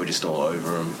Socceroos, they were just all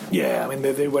over them. Yeah, I mean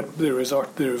they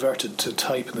reverted to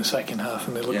type in the second half,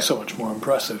 and they looked so much more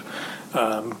impressive.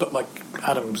 But like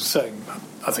Adam was saying,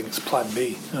 I think it's Plan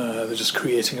B. They're just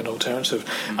creating an alternative,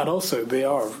 and also they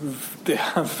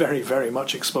have very, very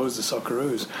much exposed the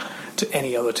Socceroos to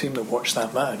any other team that watched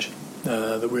that match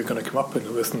that we're going to come up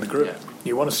with in the group. Yeah.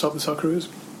 You want to stop the Socceroos?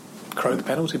 Crowd the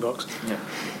penalty box,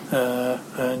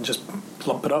 and just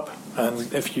plump it up.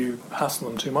 And if you hassle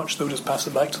them too much, they'll just pass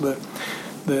it back to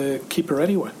the keeper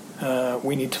anyway.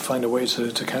 We need to find a way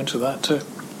to counter that too.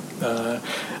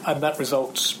 And that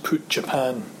result put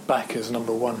Japan back as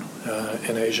number one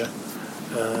in Asia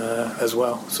as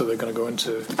well. So they're going to go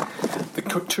into the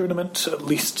tournament, at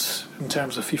least in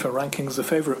terms of FIFA rankings, the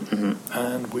favourite.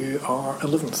 And we are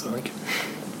 11th, I think,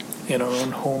 in our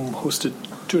own home-hosted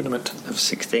tournament. Of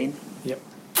 16? Yep.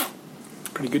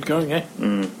 Pretty good going, eh?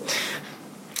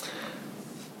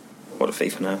 What a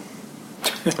FIFA now.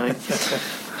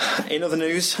 In other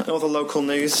news, other local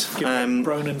news, give me a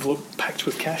brown envelope packed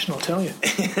with cash and I'll tell you.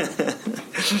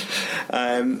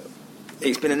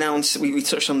 It's been announced, we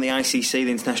touched on the ICC,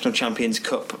 the International Champions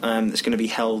Cup, that's going to be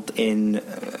held in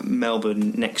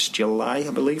Melbourne next July,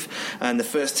 I believe, and the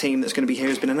first team that's going to be here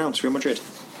has been announced, Real Madrid.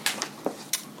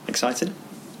 Excited?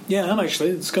 Yeah, I'm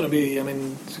actually. It's going to be,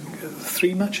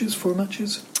 4 matches?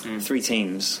 3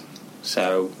 teams,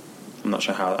 so I'm not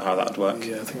sure how that would work.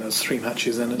 Yeah, I think that's 3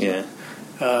 matches then, isn't it?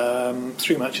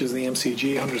 3 matches in the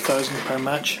MCG, 100,000 per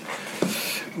match.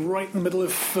 Right in the middle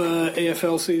of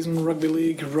AFL season, rugby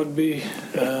league, rugby.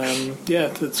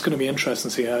 It's going to be interesting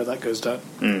to see how that goes down.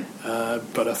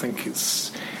 But I think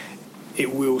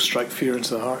it will strike fear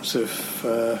into the hearts of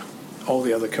all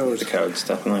the other codes. The codes,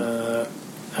 definitely.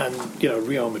 And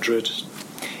Real Madrid,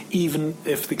 even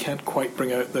if they can't quite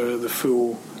bring out the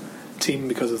full team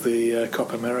because of the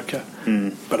Copa America,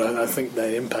 but I think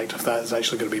the impact of that is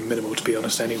actually going to be minimal, to be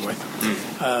honest, anyway.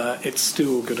 It's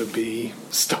still going to be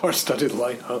star-studded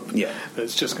lineup. Yeah.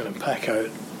 It's just going to pack out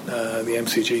the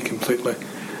MCG completely.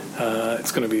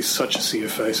 It's going to be such a sea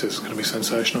of faces. It's going to be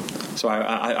sensational. So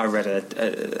I read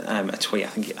a tweet. I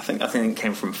think it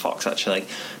came from Fox actually.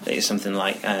 It's something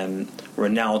like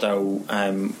Ronaldo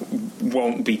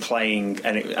won't be playing,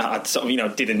 and I sort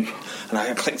of didn't, and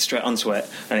I clicked straight onto it,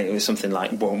 and it was something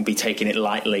like won't be taking it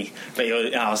lightly. But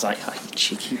I was like,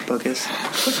 cheeky buggers.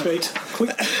 Clickbait.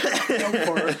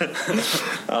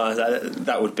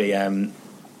 That would be.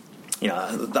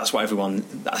 That's what everyone.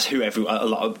 That's who a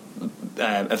lot of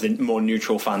the more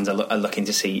neutral fans are looking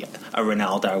to see a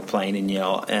Ronaldo playing in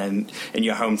your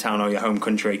hometown or your home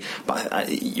country.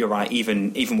 But you're right.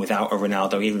 Even without a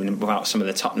Ronaldo, even without some of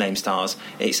the top name stars,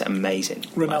 it's amazing.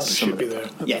 Ronaldo should be there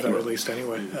at the very least,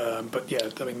 anyway. But yeah,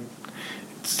 I mean.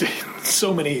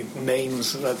 So many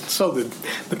names. I saw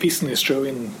the piece in the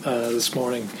Australian this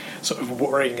morning, sort of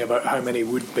worrying about how many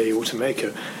would be able to make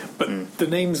it. But the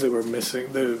names they were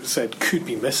missing, they said could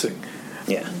be missing,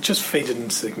 just faded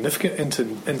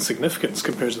into insignificance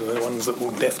compared to the ones that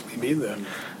will definitely be there.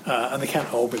 And they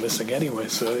can't all be missing anyway.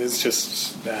 So it's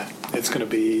just it's going to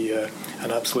be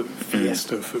an absolute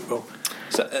fiesta of football.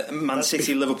 So Man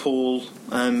City, Liverpool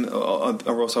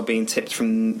are also being tipped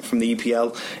from the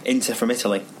EPL, Inter from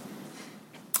Italy.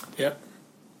 Yeah.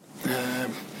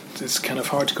 It's kind of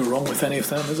hard to go wrong with any of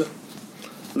them, is it?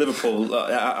 Liverpool,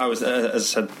 I was,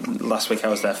 as I said last week, I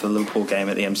was there for the Liverpool game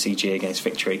at the MCG against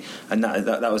Victory, and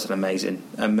that was an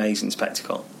amazing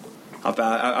spectacle.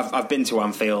 I've been to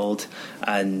Anfield,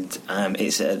 and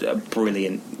it's a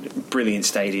brilliant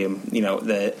stadium.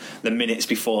 The minutes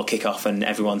before kick-off and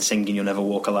everyone singing "You'll Never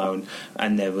Walk Alone,"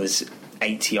 and there was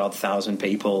 80,000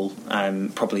 people,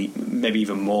 probably maybe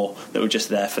even more, that were just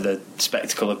there for the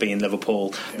spectacle of being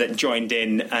Liverpool, that joined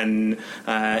in, and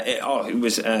it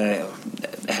was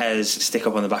hairs stick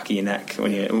up on the back of your neck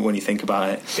when you think about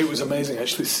it. It was amazing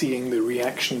actually seeing the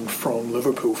reaction from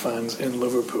Liverpool fans in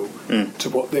Liverpool to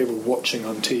what they were watching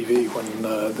on TV when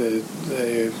the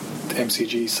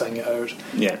MCG sang it out.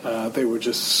 Yeah, they were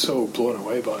just so blown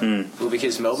away by it. Well,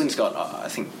 because Melbourne's got, I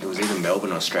think it was either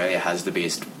Melbourne or Australia has the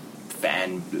biggest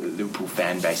Liverpool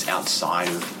fan base outside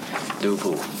of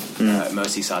Liverpool,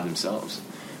 mostly side themselves.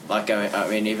 Like, I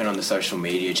mean, even on the social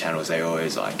media channels, they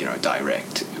always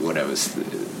direct whatever's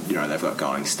they've got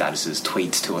going, statuses,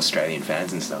 tweets to Australian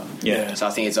fans and stuff. Yeah. So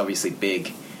I think it's obviously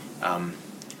big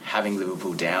having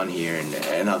Liverpool down here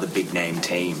and other big name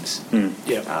teams.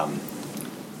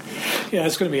 Yeah,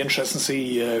 it's going to be interesting to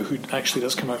see who actually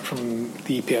does come out from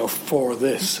the EPL for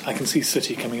this. I can see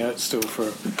City coming out still for...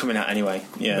 Coming out anyway,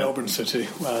 yeah. Melbourne City,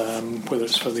 whether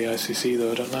it's for the ICC,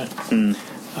 though, I don't know.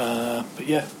 But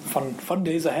yeah, fun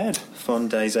days ahead. Fun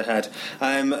days ahead.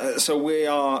 So we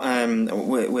are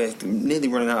we're nearly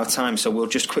running out of time, so we'll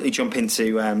just quickly jump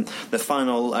into the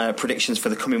final predictions for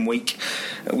the coming week.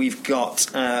 We've got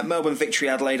Melbourne Victory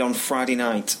Adelaide on Friday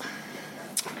night.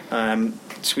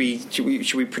 Should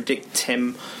we predict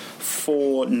Tim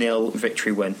 4-0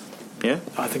 Victory win? Yeah,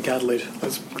 I think Adelaide.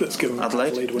 Let's give them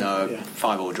Adelaide win. No,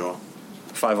 5-5 draw.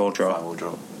 5-5 draw. 5-5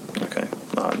 draw. Okay,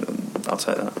 I'll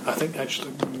take that. I think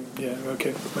actually,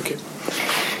 okay.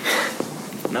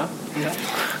 No.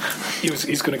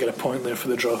 He's going to get a point there for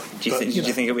the draw. Do you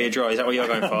think it'll be a draw? Is that what you're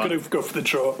going for? I'm going to go for the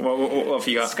draw. What have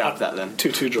you got? Scrap that then.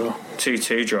 2-2 draw.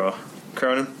 2-2 draw.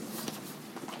 Cronin?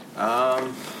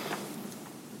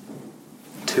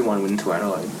 2-1 win to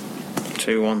Adelaide.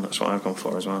 2-1, that's what I've gone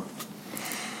for as well.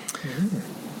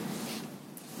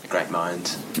 Great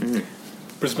minds.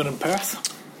 Brisbane and Perth.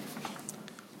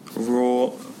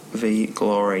 Raw v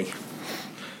Glory.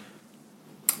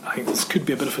 I think this could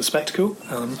be a bit of a spectacle.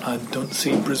 I don't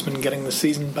see Brisbane getting the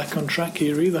season back on track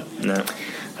here either. No.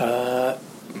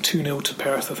 2-0 to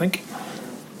Perth, I think.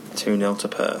 2-0 to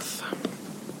Perth.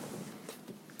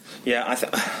 Yeah,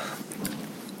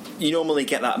 you normally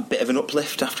get that bit of an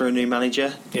uplift after a new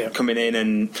manager coming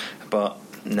in, but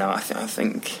no, I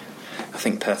think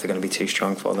Perth are going to be too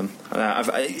strong for them.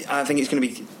 I think it's going to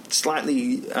be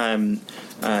slightly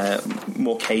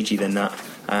more cagey than that.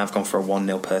 I've gone for a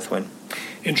 1-0 Perth win.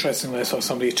 Interestingly, I saw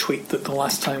somebody tweet that the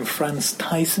last time Franz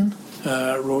Tyson,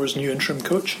 Roar's new interim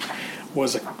coach,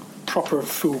 was a proper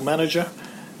full manager,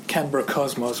 Canberra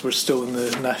Cosmos were still in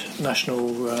the national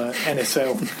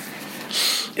NSL.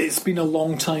 It's been a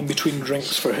long time between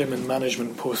drinks for him in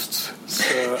management posts,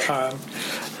 so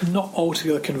not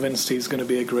altogether convinced he's going to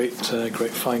be a great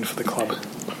find for the club.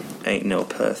 8-0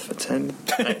 Perth for Tim.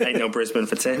 8-0 Brisbane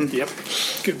for Tim. Yep,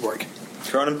 good work.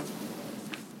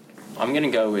 I'm going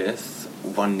to go with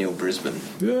 1-0 Brisbane.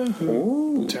 Yeah.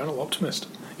 Ooh. Eternal optimist.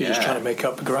 You're Yeah. just trying to make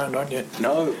up the ground, aren't you?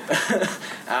 No.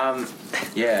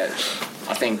 Yeah,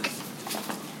 I think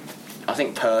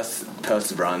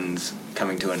Perth's run's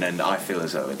coming to an end. I feel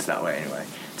as though it's that way anyway.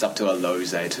 It's up to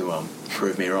Alose to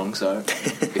prove me wrong, so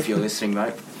if you're listening,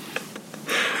 mate.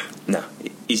 No,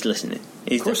 he's listening.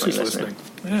 He's Of course definitely he's listening.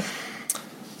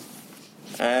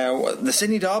 Yeah. The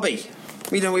Sydney Derby.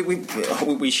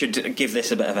 We should give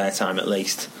this a bit of airtime at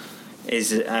least.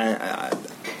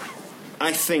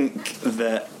 I think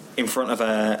that in front of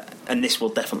and this will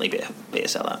definitely be a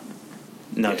sellout.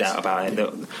 No doubt about it.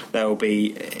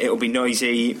 It'll be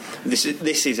noisy.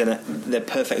 This is the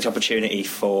perfect opportunity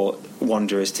for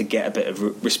Wanderers to get a bit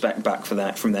of respect back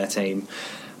from their team,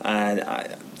 and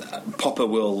Popper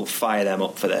will fire them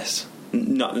up for this.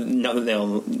 Not that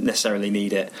they'll necessarily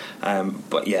need it,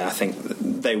 but yeah, I think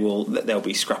they'll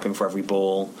be scrapping for every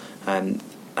ball, and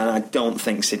I don't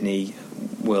think Sydney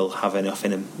will have enough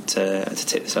in them to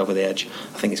tip this over the edge.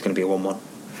 I think it's going to be a 1-1.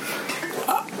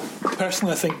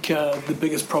 Personally, I think the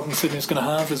biggest problem Sydney's going to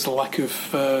have is the lack of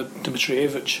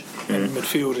Dimitrijevic in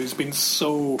midfield. He's been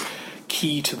so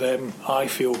key to them, I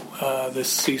feel, this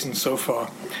season so far,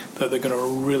 that they're going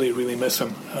to really, really miss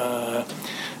him.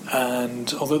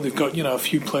 And although they've got a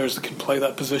few players that can play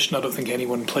that position, I don't think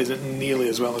anyone plays it nearly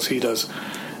as well as he does.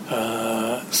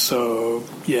 So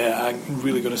yeah, I'm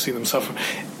really going to see them suffer.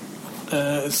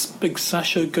 Is Big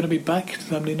Sasha going to be back?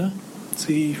 Does anybody know? Is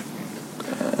he?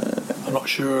 I'm not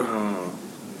sure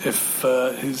if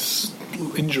his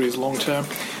injury is long term.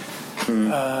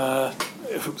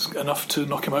 If it was enough to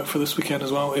knock him out for this weekend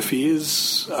as well. If he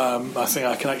is, I think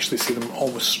I can actually see them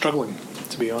almost struggling,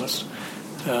 to be honest.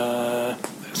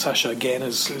 Sasha again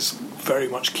is very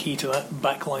much key to that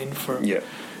back line for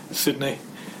Sydney.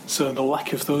 So the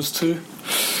lack of those two,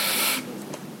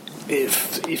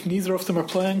 if neither of them are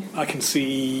playing, I can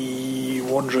see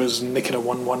Wanderers nicking a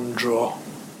 1-1 draw.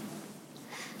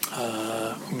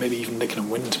 Maybe even nicking a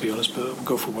win, to be honest, but we'll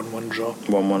go for 1-1 draw.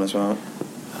 1-1 as well.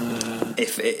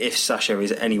 If Sasha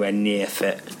is anywhere near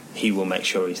fit, he will make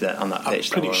sure he's there on that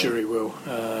pitch. I'm pretty sure he will.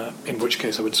 In which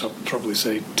case, I would probably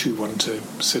say 2-1 to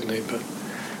Sydney. But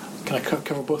can I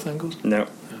cover both angles? No.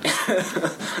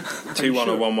 2-1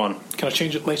 or 1-1. Can I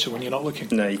change it later when you're not looking?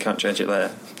 No, you can't change it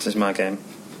later. This is my game.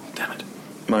 Damn it.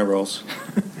 My rules.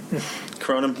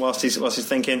 Cronin, whilst he's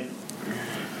thinking.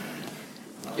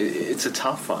 It's a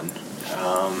tough one.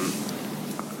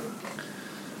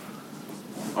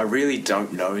 I really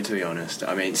don't know, to be honest.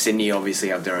 I mean, Sydney obviously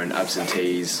have their own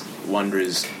absentees.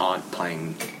 Wanderers aren't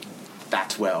playing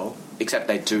that well, except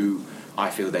I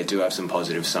feel they do have some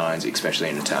positive signs, especially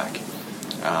in attack.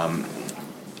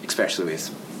 Especially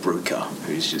with Bruker,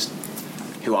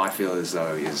 who I feel as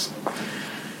though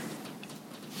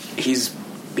he's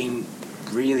been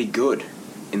really good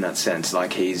in that sense.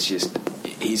 Like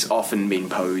he's often been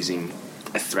posing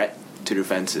a threat to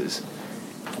defences.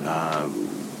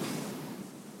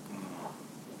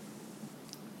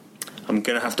 I'm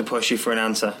going to have to push you for an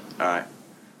answer. Alright.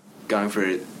 Going for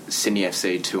a Sydney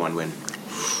FC 2-1 win.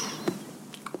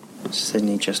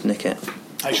 Sydney just nick it.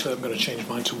 Actually, I'm going to change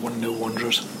mine to 1-0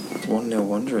 Wanderers. 1-0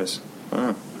 Wanderers.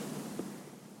 Wow.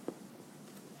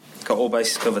 Got all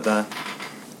bases covered there.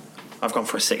 I've gone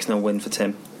for a 6-0 win for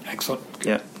Tim. Excellent.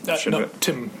 Yeah. No,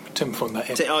 Tim phoned that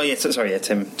in. Tim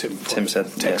said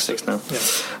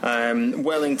 6-0. Yeah.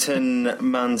 Wellington,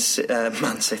 Man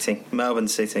City, Melbourne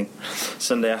City,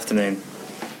 Sunday afternoon.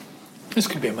 This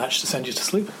could be a match to send you to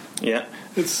sleep. Yeah.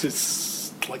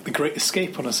 It's like the Great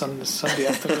Escape on a Sunday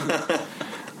afternoon.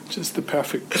 Just the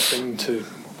perfect thing to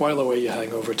while away your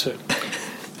hangover too.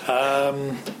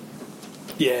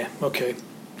 Yeah, okay.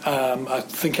 I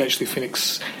think actually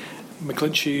Phoenix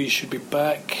McGlinchey should be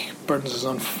back. Burns is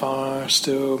on fire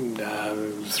still.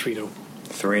 3-0.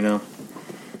 3-0.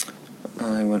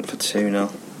 I went for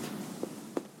 2-0.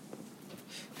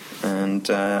 And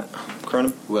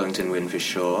Cronin? Wellington win for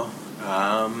sure.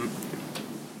 3-0.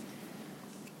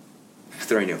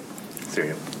 3-0.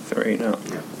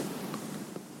 Yeah.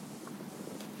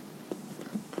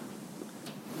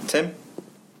 Tim?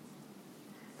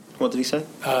 What did he say?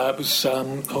 It was,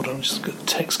 hold on, just got a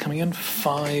text coming in.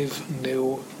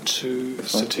 5-0 to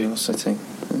City. 5-0 City.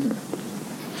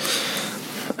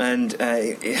 And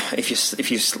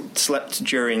if you slept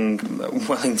during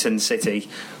Wellington City,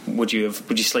 would you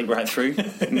sleep right through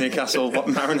Newcastle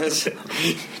Mariners?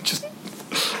 Just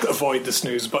avoid the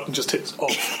snooze button. Just hit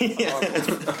off.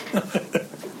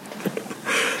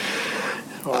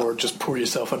 Or just pour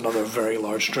yourself another very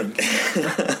large drink.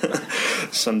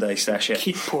 Sunday session.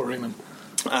 Keep pouring them.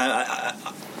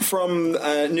 From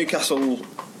Newcastle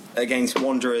against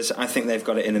Wanderers, I think they've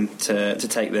got it in them to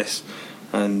take this.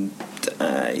 And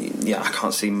I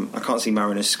can't see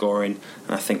Mariners scoring,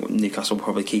 and I think Newcastle will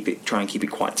probably try and keep it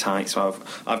quite tight. So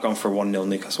I've gone for a 1-0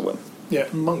 Newcastle win. Yeah,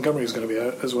 Montgomery's going to be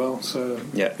out as well. So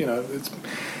yeah,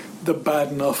 they're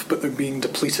bad enough, but they're being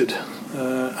depleted.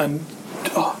 I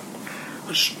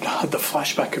just had the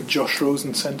flashback of Josh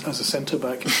Rosen as a centre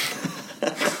back.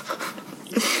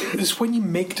 It's when you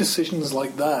make decisions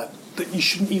like that you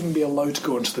shouldn't even be allowed to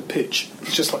go onto the pitch.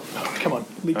 It's just like, oh, come on,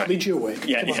 lead you away.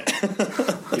 Yeah.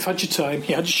 You've had your time,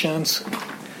 you had your chance.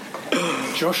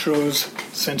 Josh Rose,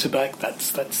 centre back.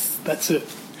 That's it.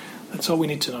 That's all we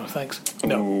need to know. Thanks.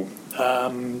 No.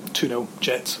 2-0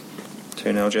 Jets.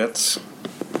 2-0 Jets.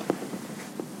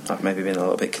 I've maybe been a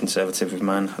little bit conservative with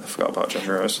mine. I forgot about Josh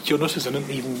Rose. You'll notice I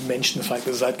didn't even mention the fact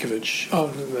that Zadkovic.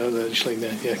 Oh, actually,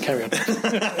 yeah, carry on.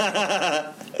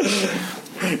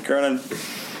 Cronin.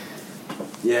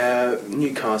 Yeah,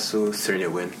 Newcastle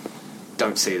 3-0 win.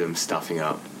 Don't see them stuffing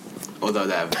up, although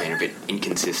they have been a bit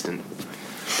inconsistent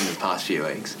in the past few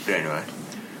weeks. But anyway,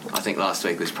 I think last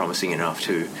week was promising enough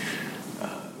to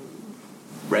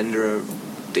render a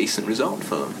decent result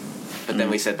for them. But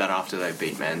then we said that after they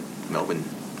beat Melbourne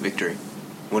Victory.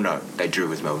 Well, no, they drew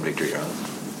with Melbourne Victory, rather.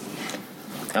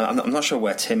 I'm not sure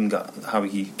where Tim how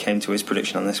he came to his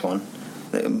prediction on this one.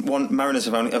 Mariners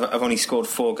have only scored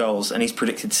 4 goals, and he's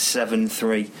predicted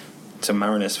 7-3 to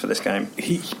Mariners for this game.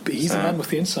 He's the man with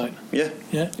the insight. Yeah,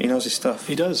 he knows his stuff.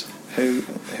 He does. Who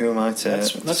am I to?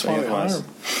 That's why we hire him.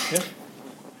 Yeah.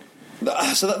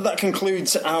 So that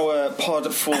concludes our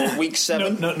pod for week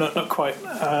 7. No, not quite.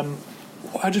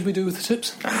 How did we do with the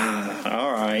tips?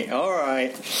 All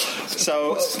right.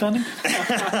 So what's standing?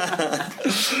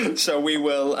 So we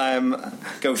will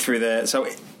go through there. So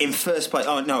in first place,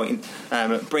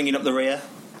 bringing up the rear,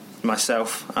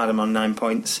 myself, Adam on 9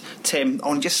 points, Tim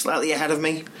on just slightly ahead of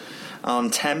me on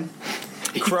 10.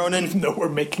 Cronin. Even though we're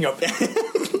making up,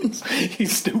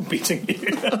 he's still beating you.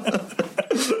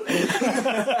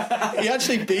 He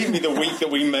actually beat me the week that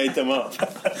we made them up.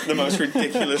 The most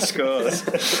ridiculous scores.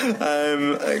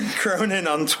 Cronin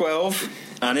on 12,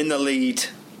 and in the lead,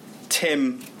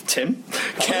 Kev,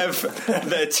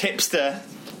 the tipster,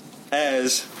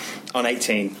 Ayres on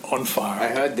 18. On fire. I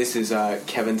heard this is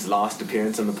Kevin's last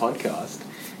appearance on the podcast.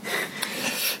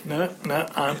 No,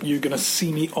 you're going to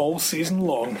see me all season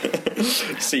long.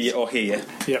 See it or hear.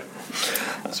 Yep.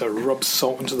 So rub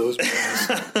salt into those bones.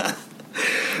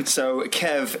 So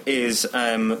Kev is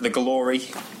the glory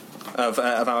of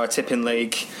our tipping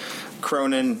league.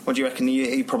 Cronin, what do you reckon?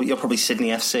 You're probably Sydney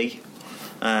FC,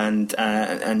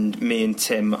 and me and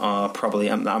Tim are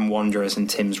probably I'm Wanderers and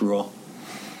Tim's Raw.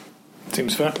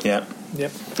 Seems fair. Yeah.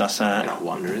 Yep. That's not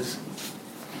Wanderers.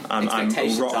 I'm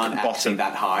rock aren't bottom.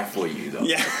 That high for you though.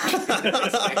 Yeah.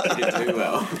 Expected to do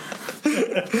well.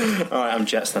 All right, I'm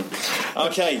Jets then.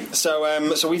 Okay,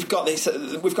 so we've got this.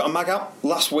 We've got a mag up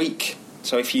last week.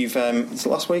 So if you've is it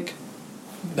last week?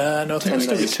 No, I think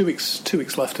there's still 2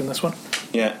 weeks left in this one.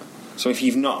 Yeah. So if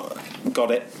you've not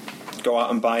got it, go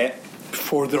out and buy it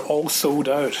before they're all sold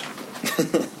out.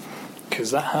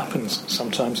 Because that happens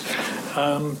sometimes.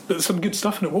 But some good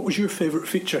stuff in it. What was your favourite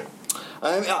feature?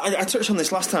 I touched on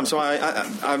this last time, so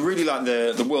I really like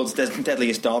the world's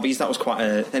deadliest derbies. That was quite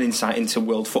an insight into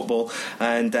world football,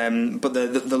 and but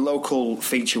the local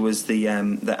feature was the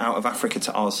out of Africa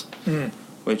to Oz,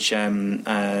 which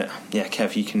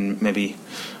Kev, you can maybe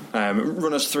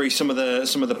run us through some of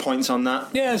the points on that.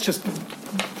 Yeah, it's just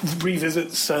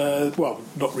revisits.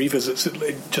 Not revisits.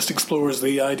 It just explores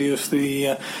the idea of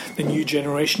the new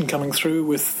generation coming through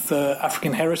with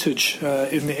African heritage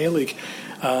in the A-League.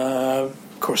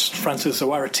 Of course, Francis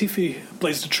Owara-Tifi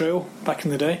blazed a trail back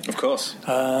in the day. Of course.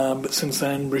 But since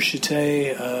then,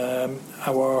 Rushite,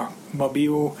 Awar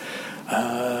Mobile,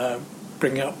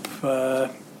 bring up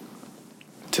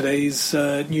today's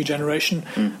new generation.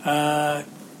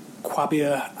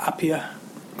 Kwabena Appiah,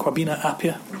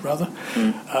 rather,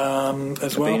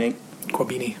 as well.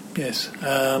 Kwabini, yes.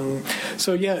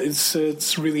 So yeah,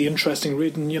 it's really interesting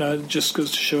reading. It just goes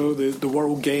to show the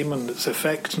world game and its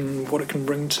effect and what it can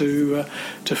bring to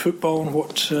football and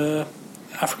what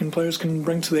African players can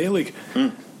bring to the A-League.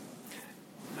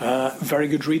 Very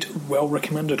good read, well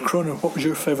recommended. Cronin, what was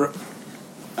your favourite?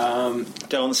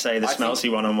 Don't say the Smeltsy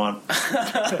one-on-one.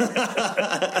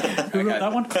 Who wrote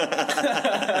that one?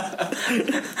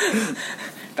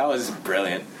 That was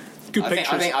brilliant. Good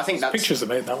pictures. I think that's pictures have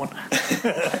made that one.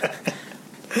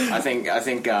 I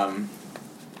think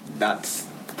that's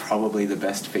probably the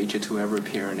best feature to ever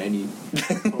appear in any.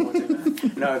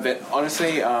 No, but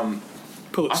honestly, I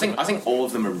think all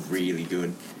of them are really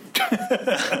good.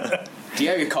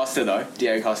 Diego Costa, though.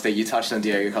 Diego Costa, you touched on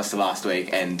Diego Costa last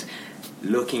week, and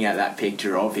looking at that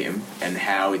picture of him and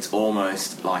how it's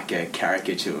almost like a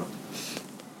caricature.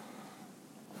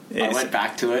 I went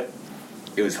back to it.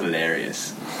 It was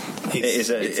hilarious.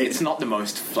 It's not the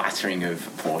most flattering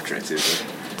of portraits, is it?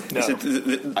 No.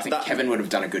 I think Kevin would have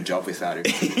done a good job with that.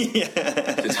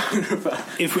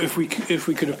 If we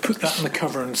could have put that on the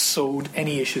cover and sold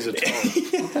any issues at all,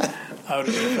 I would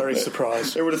have been very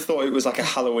surprised. I would have thought it was like a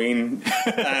Halloween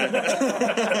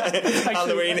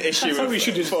Halloween issue of we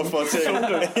should just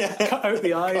 442. Cut out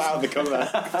the eyes, Cut out the cover.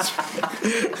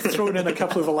 throw in a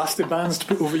couple of elastic bands to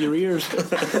put over your ears.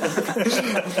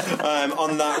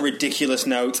 On that ridiculous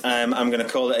note, I'm going to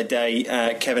call it a day.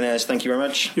 Kevin Ayres, thank you very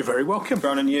much. You're very welcome.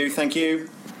 Ronan, you, thank you.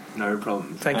 No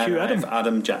problem. Thank you, Adam.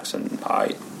 Adam Jackson.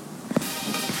 Bye.